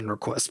 1,000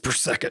 requests per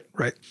second,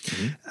 right?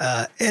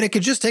 And it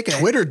could just take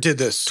Twitter did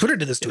this. Twitter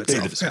did this to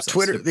itself.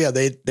 Twitter,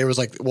 there was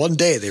like one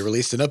day they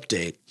released an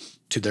update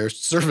to their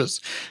service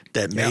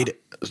that made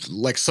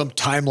like some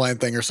timeline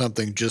thing or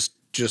something just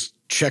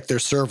check their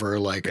server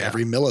like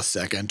every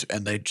millisecond,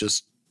 and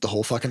the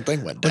whole fucking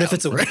thing went down. But if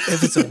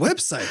it's a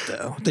website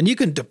though, then you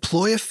can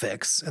deploy a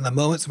fix, and the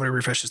moment somebody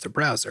refreshes their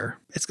browser,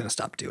 it's going to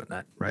stop doing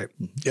that, right?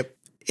 Yep.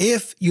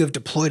 If you have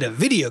deployed a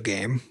video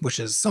game, which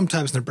is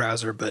sometimes in the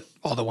browser, but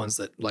all the ones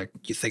that like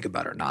you think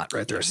about are not,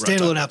 right? They're a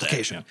standalone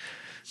application.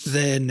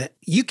 Then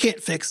you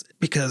can't fix it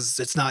because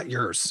it's not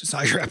yours. It's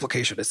not your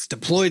application. It's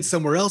deployed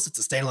somewhere else. It's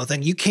a standalone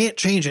thing. You can't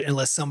change it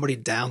unless somebody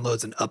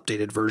downloads an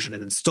updated version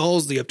and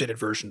installs the updated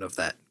version of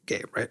that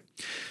game, right?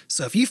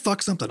 So if you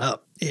fuck something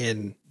up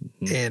in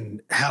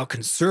how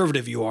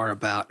conservative you are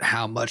about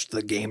how much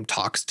the game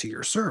talks to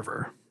your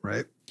server,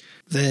 right?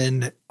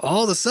 Then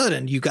all of a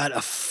sudden you got a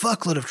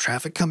fuckload of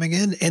traffic coming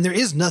in, and there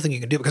is nothing you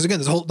can do because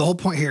again, the whole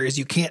point here is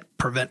you can't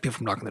prevent people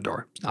from knocking the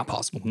door. It's not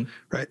possible,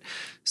 right?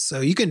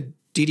 So you can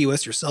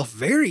DDoS yourself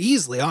very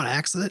easily on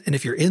accident, and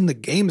if you're in the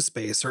game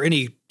space or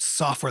any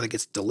software that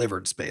gets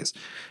delivered space,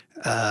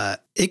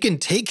 it can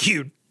take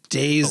you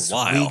days,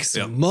 weeks,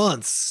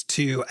 months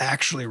to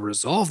actually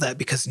resolve that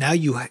because now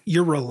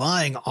you're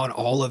relying on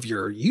all of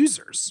your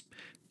users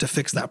to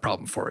fix that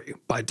problem for you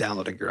by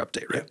downloading your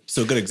update, right?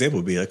 So a good example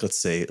would be like, let's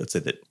say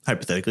that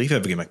hypothetically, if you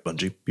have a game like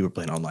Bungie, people are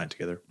playing online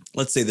together.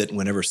 Let's say that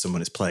whenever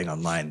someone is playing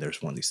online,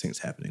 there's one of these things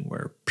happening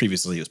where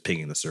previously it was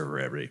pinging the server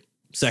every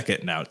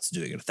second. Now it's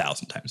doing it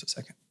 1,000 times a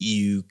second.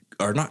 You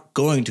are not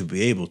going to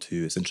be able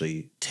to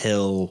essentially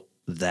tell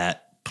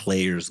that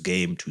player's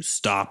game to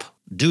stop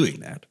doing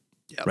that.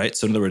 Yep. Right.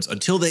 So in other words,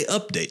 until they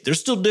update, they're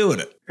still doing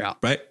it. Yeah.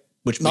 Right.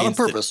 Which not means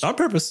on purpose. Not on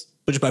purpose.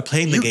 But just by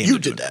playing the game. You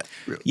did that.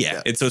 Really.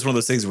 Yeah. And so it's one of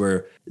those things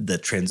where the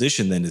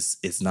transition then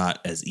is not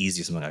as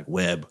easy as something like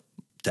web,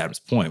 to Adam's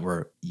point,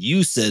 where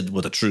you said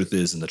what the truth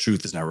is, and the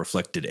truth is now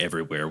reflected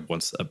everywhere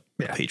once a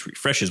page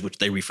refreshes, which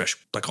they refresh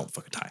like all the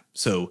fucking time.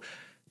 So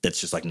that's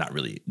just like not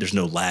really, there's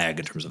no lag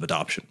in terms of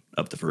adoption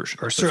of the version.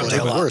 Or certainly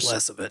a lot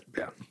less of it.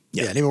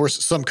 Yeah. And even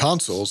worse, some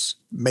consoles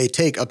may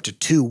take up to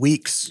 2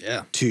 weeks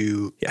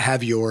to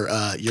have your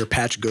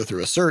patch go through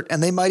a cert,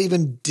 and they might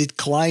even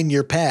decline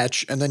your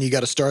patch, and then you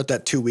got to start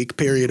that 2-week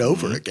period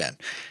over again,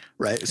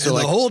 right? And so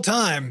the whole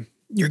time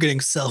you're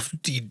getting self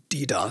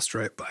DDoSed,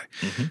 right,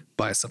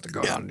 by something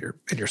going on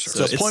in your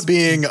server. So the point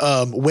being,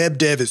 web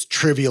dev is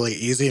trivially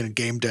easy, and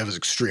game dev is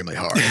extremely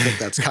hard. I think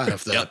that's kind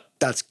of the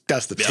that's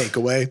the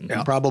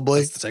takeaway,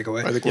 probably. That's the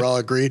takeaway. I think we're all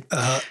agreed.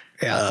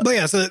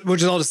 So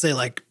which is all to say,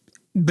 like,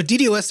 but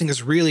DDoSing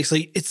is really, so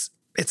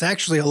it's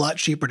actually a lot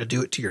cheaper to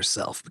do it to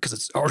yourself because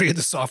it's already in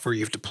the software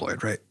you've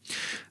deployed, right?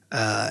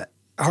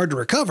 Hard to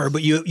recover,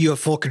 but you have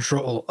full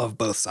control of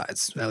both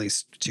sides, at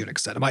least to an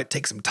extent. It might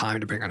take some time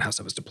depending on how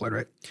stuff is deployed,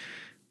 right?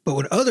 But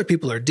when other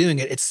people are doing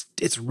it,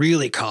 it's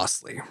really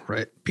costly,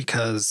 right?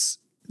 Because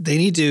they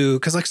need to,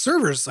 because like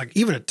servers, like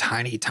even a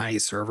tiny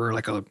server,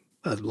 like a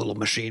little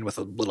machine with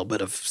a little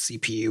bit of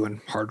CPU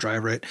and hard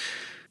drive, right,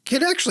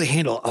 can actually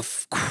handle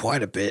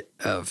quite a bit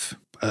of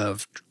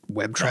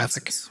web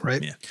traffic,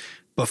 right? Yeah.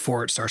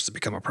 Before it starts to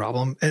become a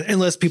problem,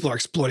 unless people are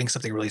exploiting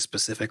something really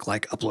specific,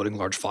 like uploading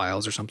large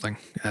files or something.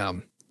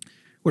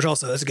 Which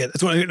also is, again,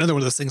 it's another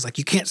one of those things, like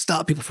you can't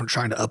stop people from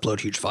trying to upload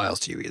huge files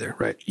to you either,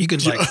 right? You can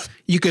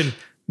you can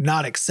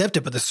not accept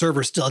it, but the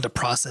server still had to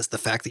process the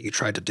fact that you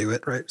tried to do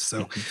it, right?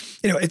 So,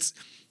 it's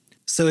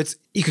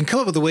you can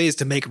come up with ways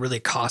to make really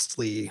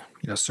costly,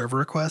 server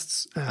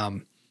requests.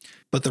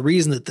 But the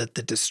reason that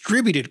the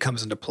distributed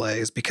comes into play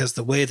is because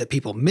the way that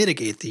people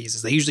mitigate these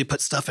is they usually put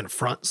stuff in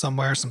front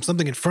somewhere,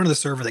 something in front of the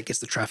server that gets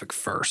the traffic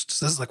first.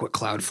 So this is like what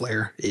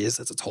Cloudflare is.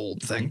 That's its whole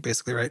thing,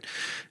 basically, right?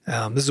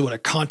 This is what a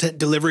content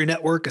delivery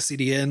network, a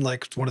CDN,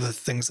 like one of the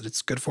things that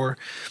it's good for.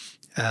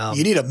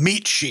 You need a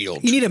meat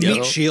shield. You need a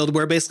meat shield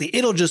where basically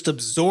it'll just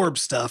absorb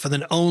stuff and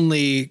then and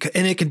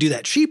it can do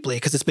that cheaply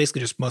because it's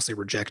basically just mostly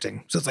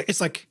rejecting. So it's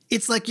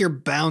like your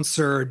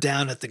bouncer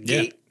down at the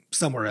gate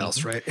somewhere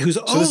else, right? Who's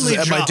only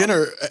at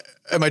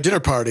my dinner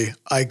party,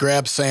 I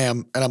grab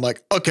Sam and I'm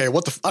like, okay, I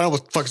don't know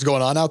what the fuck's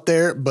going on out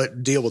there,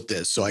 but deal with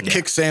this. So I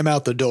kick Sam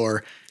out the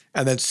door.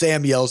 And then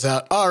Sam yells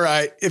out, all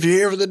right, if you're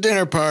here for the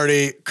dinner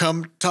party,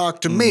 come talk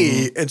to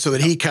me. And so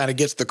that he kind of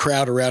gets the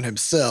crowd around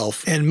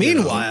himself. And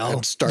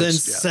meanwhile, then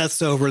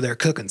Seth's over there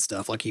cooking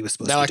stuff like he was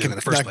supposed to do in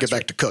the first place. Now I can get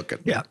back to cooking.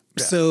 Yeah.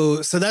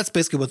 So that's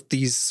basically what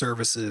these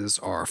services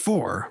are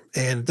for.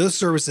 And those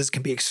services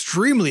can be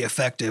extremely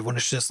effective when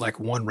it's just like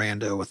one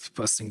rando with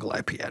a single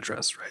IP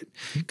address, right?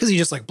 Because you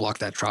just like block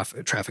that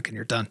traffic and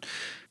you're done.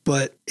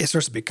 But it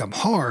starts to become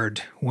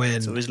hard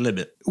when there's a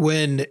limit.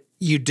 When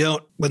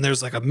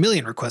there's like a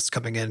million requests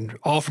coming in,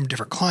 all from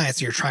different clients,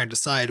 and you're trying to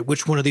decide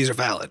which one of these are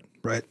valid,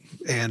 right?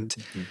 And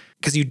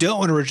because you don't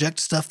want to reject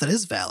stuff that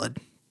is valid,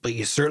 but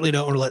you certainly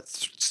don't want to let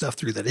stuff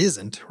through that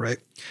isn't, right?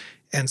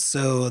 And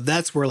so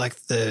that's where like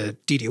the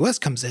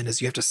DDoS comes in,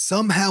 is you have to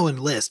somehow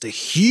enlist a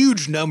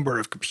huge number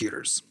of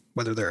computers,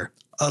 whether they're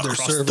other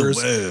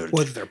servers,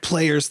 whether they're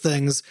players,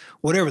 things,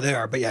 whatever they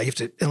are. But yeah, you have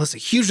to enlist a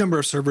huge number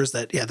of servers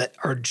that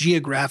are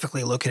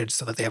geographically located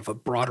so that they have a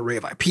broad array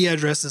of IP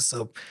addresses.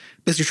 So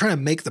basically you're trying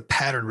to make the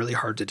pattern really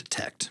hard to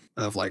detect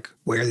of like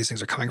where these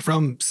things are coming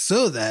from,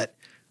 so that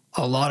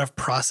a lot of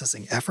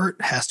processing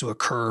effort has to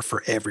occur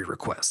for every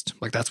request.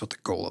 Like that's what the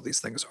goal of these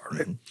things are,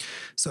 right?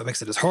 So it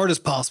makes it as hard as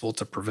possible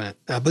to prevent.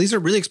 But these are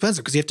really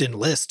expensive because you have to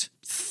enlist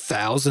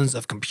thousands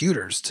of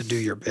computers to do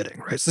your bidding,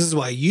 right? So this is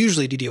why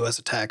usually DDoS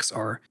attacks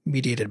are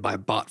mediated by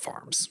bot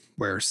farms,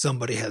 where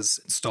somebody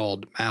has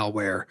installed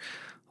malware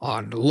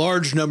on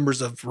large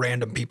numbers of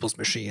random people's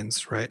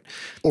machines, right?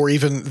 Or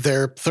even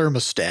their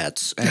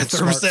thermostats. And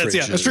thermostats,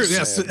 yeah, that's true.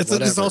 Yes,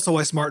 it's also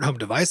why smart home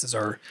devices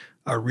are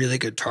a really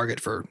good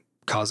target for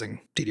causing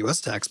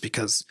DDoS attacks,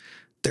 because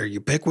they're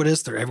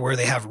ubiquitous. They're everywhere.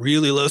 They have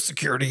really low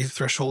security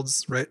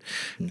thresholds, right?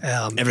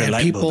 Every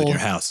light bulb in your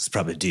house is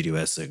probably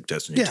DDoS like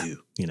Destiny 2,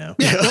 Yeah,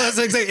 well, that's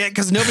exactly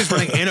because nobody's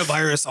running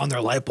antivirus on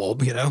their light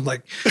bulb,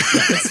 like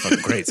that's fucking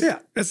crazy. Yeah,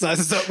 it's not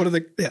one of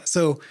the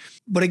So,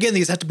 but again,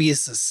 these have to be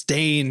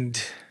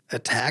sustained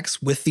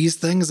attacks with these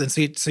things, and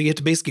so you have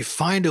to basically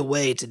find a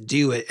way to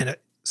do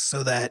it,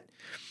 so that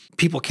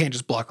people can't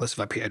just block lists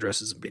of IP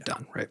addresses and be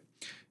done, right?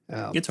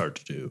 It's hard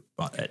to do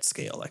at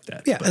scale like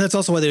that. Yeah, and that's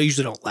also why they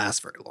usually don't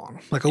last very long.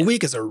 Like a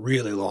week is a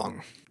really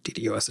long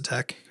DDoS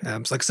attack.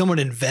 It's like someone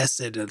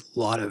invested a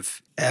lot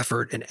of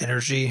effort and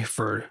energy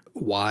for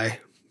why.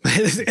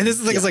 And this is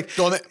the thing, it's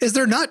like, is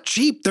they're not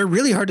cheap. They're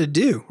really hard to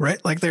do,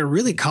 right? Like they're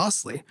really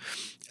costly.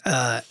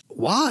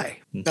 Why?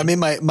 I mean,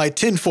 my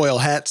tinfoil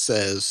hat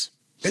says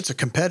it's a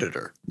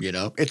competitor,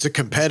 it's a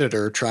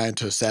competitor trying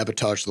to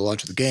sabotage the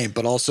launch of the game,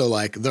 but also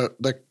like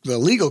the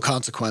legal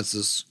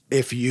consequences,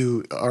 if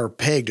you are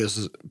pegged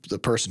as the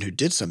person who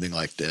did something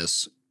like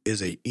this,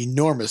 is a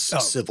enormous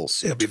civil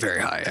suit. It'll be very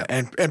high.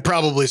 Yeah. And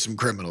probably some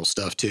criminal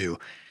stuff too.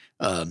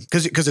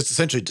 Because it's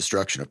essentially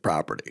destruction of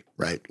property,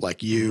 right?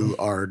 Like you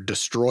are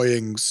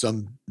destroying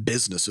some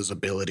business's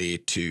ability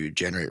to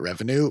generate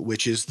revenue,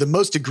 which is the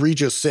most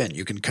egregious sin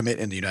you can commit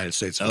in the United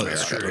States of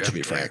America, to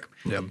be frank.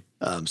 Yep.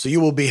 So you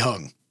will be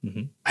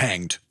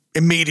hanged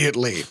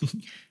immediately.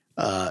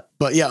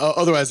 But yeah,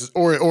 otherwise,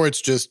 or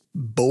it's just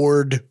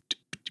bored.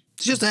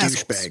 It's just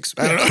douchebags.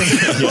 I don't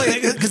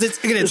know. Because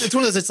it's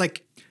one of those. It's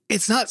like,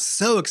 it's not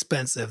so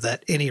expensive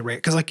that any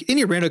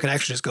rando can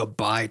actually just go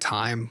buy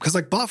time, because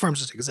like bot farms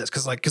just exist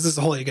because this is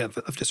the whole idea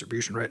of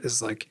distribution, right?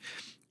 Is like,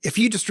 if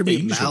you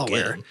distribute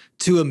malware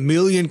to 1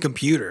 million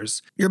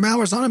computers, your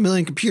malware's on 1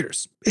 million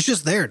computers. It's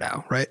just there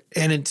now, right?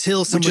 And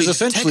until somebody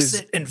detects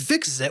it and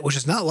fixes it, which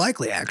is not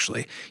likely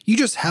actually, you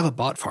just have a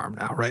bot farm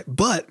now, right?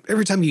 But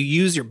every time you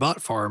use your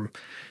bot farm,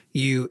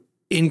 you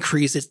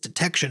increase its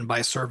detection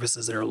by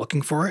services that are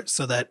looking for it,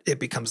 so that it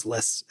becomes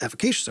less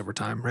efficacious over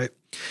time, right?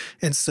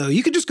 And so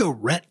you could just go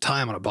rent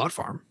time on a bot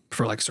farm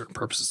for like certain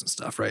purposes and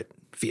stuff, right?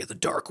 Via the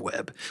dark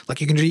web. Like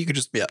you could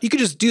just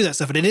do that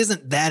stuff, and it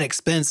isn't that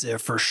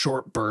expensive for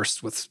short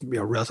bursts with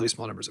relatively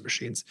small numbers of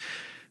machines.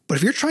 But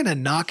if you're trying to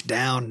knock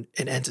down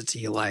an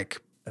entity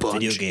like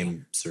video Bungie.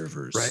 game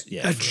servers. Right.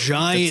 Yeah, a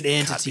giant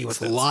that's gotta entity be with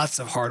expensive. lots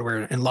of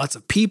hardware and lots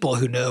of people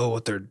who know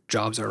what their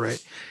jobs are,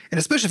 right? And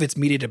especially if it's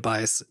mediated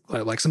by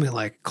like something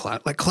like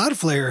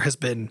Cloudflare has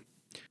been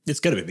It's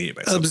got to be mediated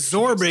by something.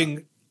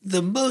 absorbing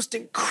the most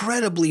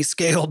incredibly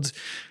scaled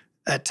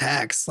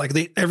attacks. Like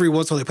every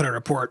once in a while they put out a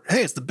report,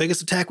 hey, it's the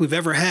biggest attack we've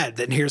ever had.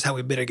 Then here's how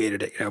we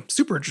mitigated it.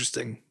 Super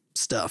interesting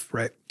stuff,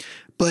 right?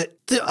 But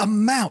the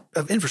amount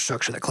of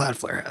infrastructure that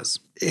Cloudflare has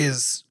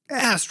is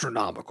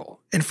astronomical.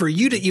 And for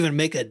you to even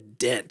make a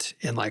dent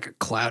in like a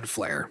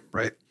Cloudflare,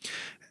 right,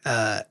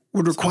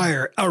 would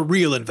require a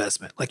real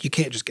investment. Like you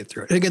can't just get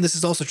through it. And again, this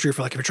is also true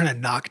for like if you're trying to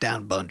knock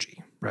down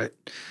Bungie, right?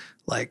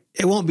 Like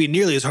it won't be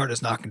nearly as hard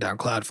as knocking down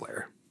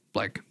Cloudflare.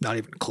 Like not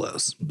even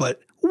close,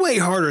 but way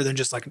harder than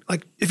just like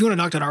if you want to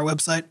knock down our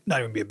website, not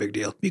even be a big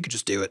deal. You could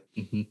just do it.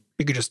 Mm-hmm.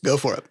 You could just Go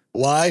for it.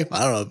 Why? I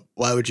don't know.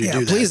 Why would you do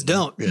that? Please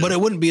don't. Yeah. But it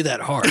wouldn't be that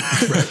hard.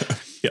 Right?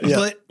 Yeah.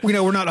 But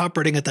we're not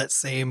operating at that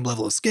same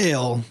level of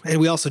scale, and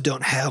we also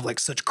don't have like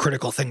such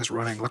critical things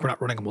running. Like we're not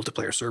running a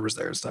multiplayer servers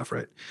there and stuff,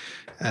 right?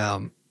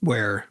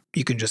 Where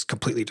you can just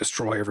completely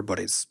destroy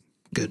everybody's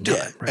good time.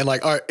 Yeah. Right? And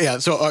like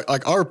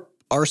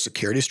our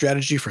security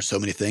strategy for so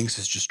many things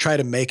is just try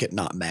to make it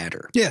not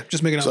matter. Yeah,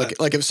 just make it So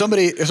like if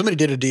somebody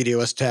did a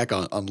DDoS attack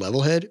on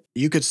Levelhead,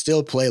 you could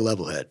still play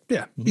Levelhead.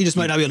 yeah. You just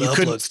might not be able to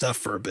couldn't- upload stuff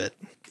for a bit.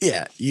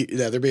 Yeah,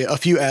 there'd be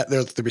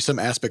there'd be some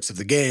aspects of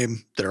the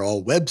game that are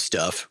all web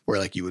stuff where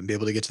like you wouldn't be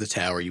able to get to the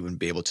tower, you wouldn't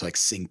be able to like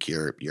sync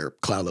your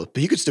cloud level,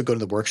 but you could still go to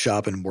the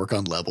workshop and work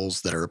on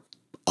levels that are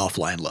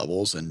offline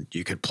levels, and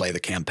you could play the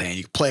campaign.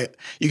 You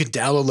could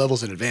download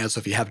levels in advance. So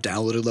if you have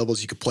downloaded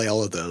levels, you could play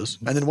all of those,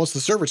 and then once the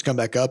servers come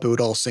back up, it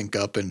would all sync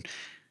up and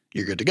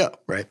you're good to go,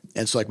 right?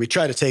 And so like we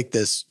try to take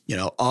this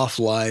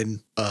offline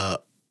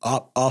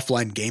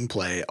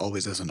gameplay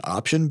always as an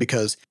option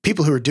because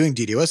people who are doing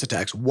DDoS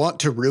attacks want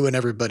to ruin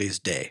everybody's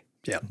day.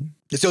 Yeah.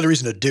 It's the only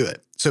reason to do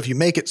it. So if you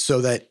make it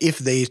so that if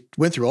they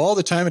went through all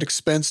the time and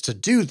expense to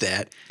do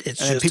that, It's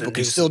and then just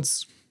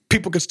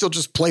people can still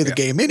just play the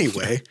game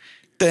anyway,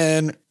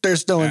 then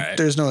there's no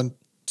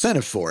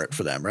incentive for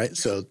them, right?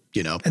 So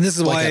And this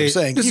is like why I'm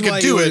saying, this you is could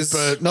why do it it, was-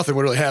 but nothing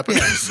would really happen.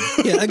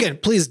 Yeah, again,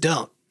 please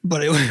don't.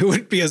 But it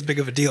wouldn't be as big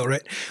of a deal,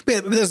 right?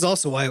 But this is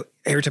also why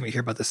every time you hear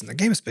about this in the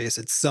game space,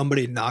 it's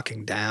somebody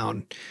knocking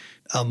down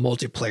a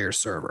multiplayer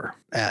server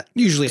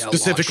usually at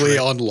Specifically launch,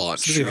 right? on launch.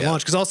 Specifically Yeah. at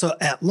launch, because also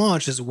at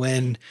launch is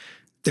when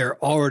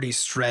they're already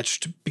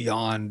stretched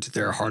beyond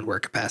their hardware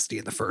capacity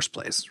in the first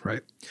place,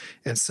 right?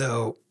 And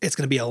so it's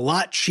going to be a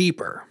lot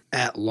cheaper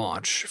at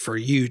launch for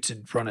you to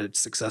run a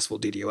successful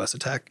DDoS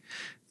attack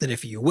than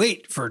if you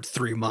wait for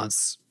 3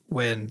 months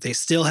when they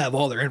still have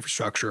all their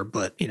infrastructure,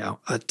 but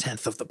a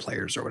tenth of the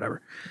players or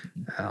whatever.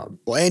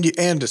 Well,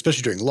 and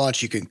especially during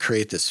launch, you can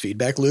create this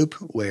feedback loop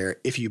where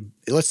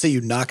let's say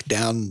you knock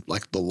down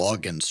like the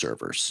login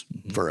servers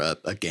for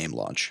a game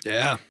launch.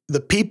 Yeah. The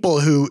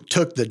people who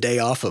took the day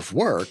off of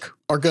work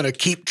are going to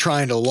keep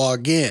trying to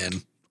log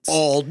in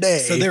all day.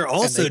 So they're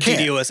also and they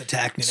can't. DDoS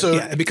attacking. So-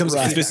 It becomes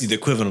right. It's basically the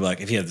equivalent of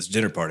like if you have this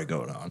dinner party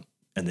going on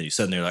and then you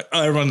suddenly are like,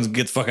 oh, everyone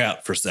get the fuck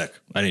out for a sec.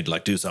 I need to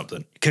like do something.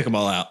 You kick them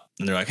all out.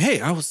 And they're like, hey,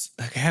 I was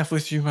like halfway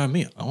through my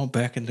meal. I went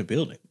back in the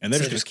building. And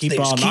they're just keep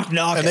on knocking.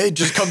 And they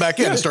just come back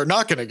in and start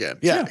knocking again.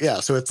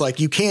 Yeah. So it's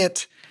like you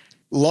can't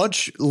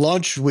launch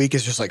week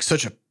is just like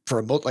such a for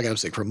a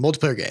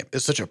multiplayer game,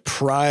 it's such a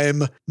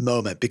prime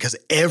moment because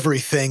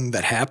everything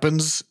that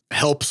happens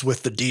helps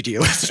with the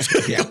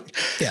DDoS,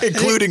 Yeah.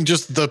 including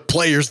just the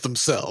players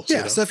themselves.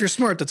 Yeah, so if you're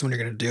smart, that's when you're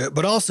going to do it.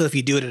 But also, if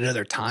you do it at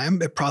another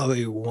time, it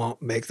probably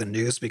won't make the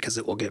news because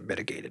it will get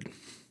mitigated,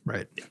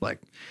 right? Like,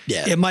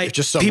 it might it's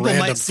just some people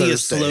random might see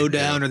Thursday, a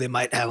slowdown, or they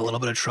might have a little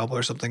bit of trouble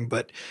or something,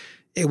 but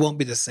it won't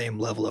be the same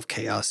level of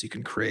chaos you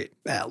can create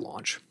at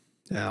launch.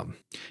 So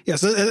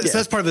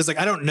that's part of this. Like,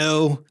 I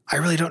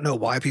really don't know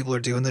why people are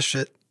doing this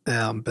shit.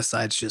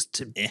 Besides just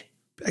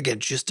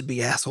to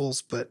be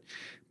assholes, but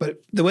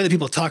the way that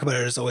people talk about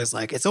it is always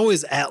like it's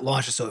always at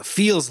launch, so it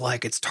feels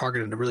like it's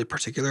targeted in a really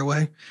particular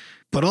way.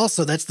 But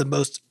also, that's the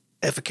most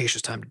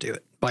efficacious time to do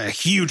it by a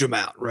huge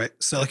amount, right?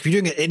 So, like if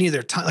you're doing it any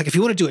other time, like if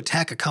you want to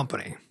attack a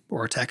company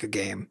or attack a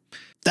game,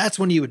 that's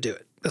when you would do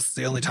it. That's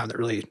the only time that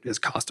really is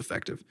cost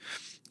effective.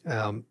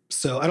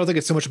 So I don't think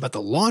it's so much about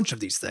the launch of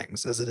these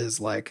things as it is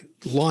like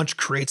launch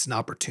creates an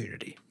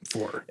opportunity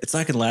for. It's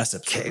like in last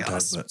episode, we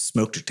chaos. talked about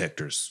smoke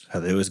detectors,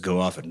 how they always go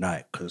off at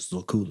night because it's a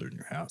little cooler in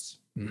your house.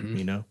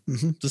 You know,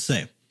 it's the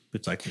same.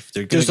 It's like if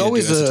they're going to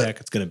always do this attack,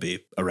 it's going to be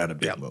around a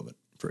big moment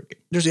for a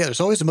game.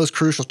 There's always the most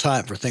crucial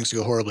time for things to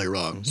go horribly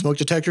wrong. Smoke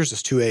detectors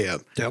is 2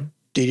 a.m. Yep.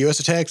 DDoS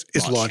attacks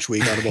is launch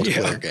week on a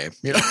multiplayer game.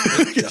 You know,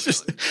 it's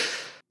just,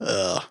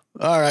 all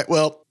right.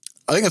 Well,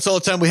 I think that's all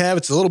the time we have.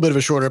 It's a little bit of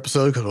a shorter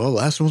episode because the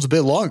last one was a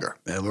bit longer,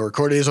 and we're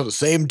recording these on the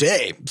same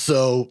day.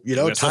 So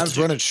time's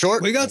running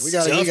short. We got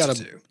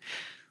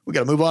we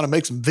got to move on and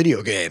make some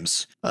video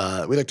games.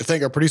 We'd like to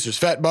thank our producers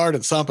Fat Bard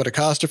and Sampa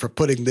DaCosta for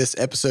putting this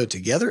episode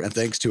together, and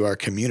thanks to our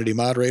community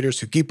moderators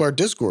who keep our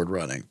Discord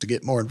running. To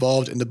get more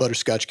involved in the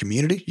Butterscotch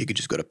community, you can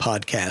just go to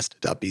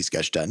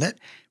podcast.bscotch.net,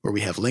 where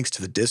we have links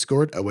to the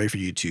Discord, a way for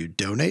you to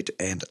donate,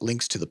 and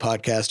links to the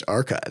podcast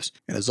archives.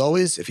 And as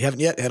always, if you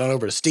haven't yet, head on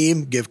over to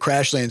Steam, give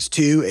Crashlands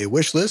 2 a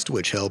wish list,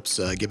 which helps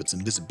give it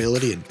some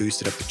visibility and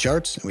boost it up the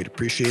charts, and we'd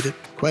appreciate it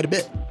quite a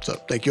bit. So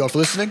thank you all for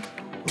listening,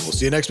 and we'll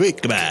see you next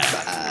week.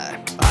 Goodbye.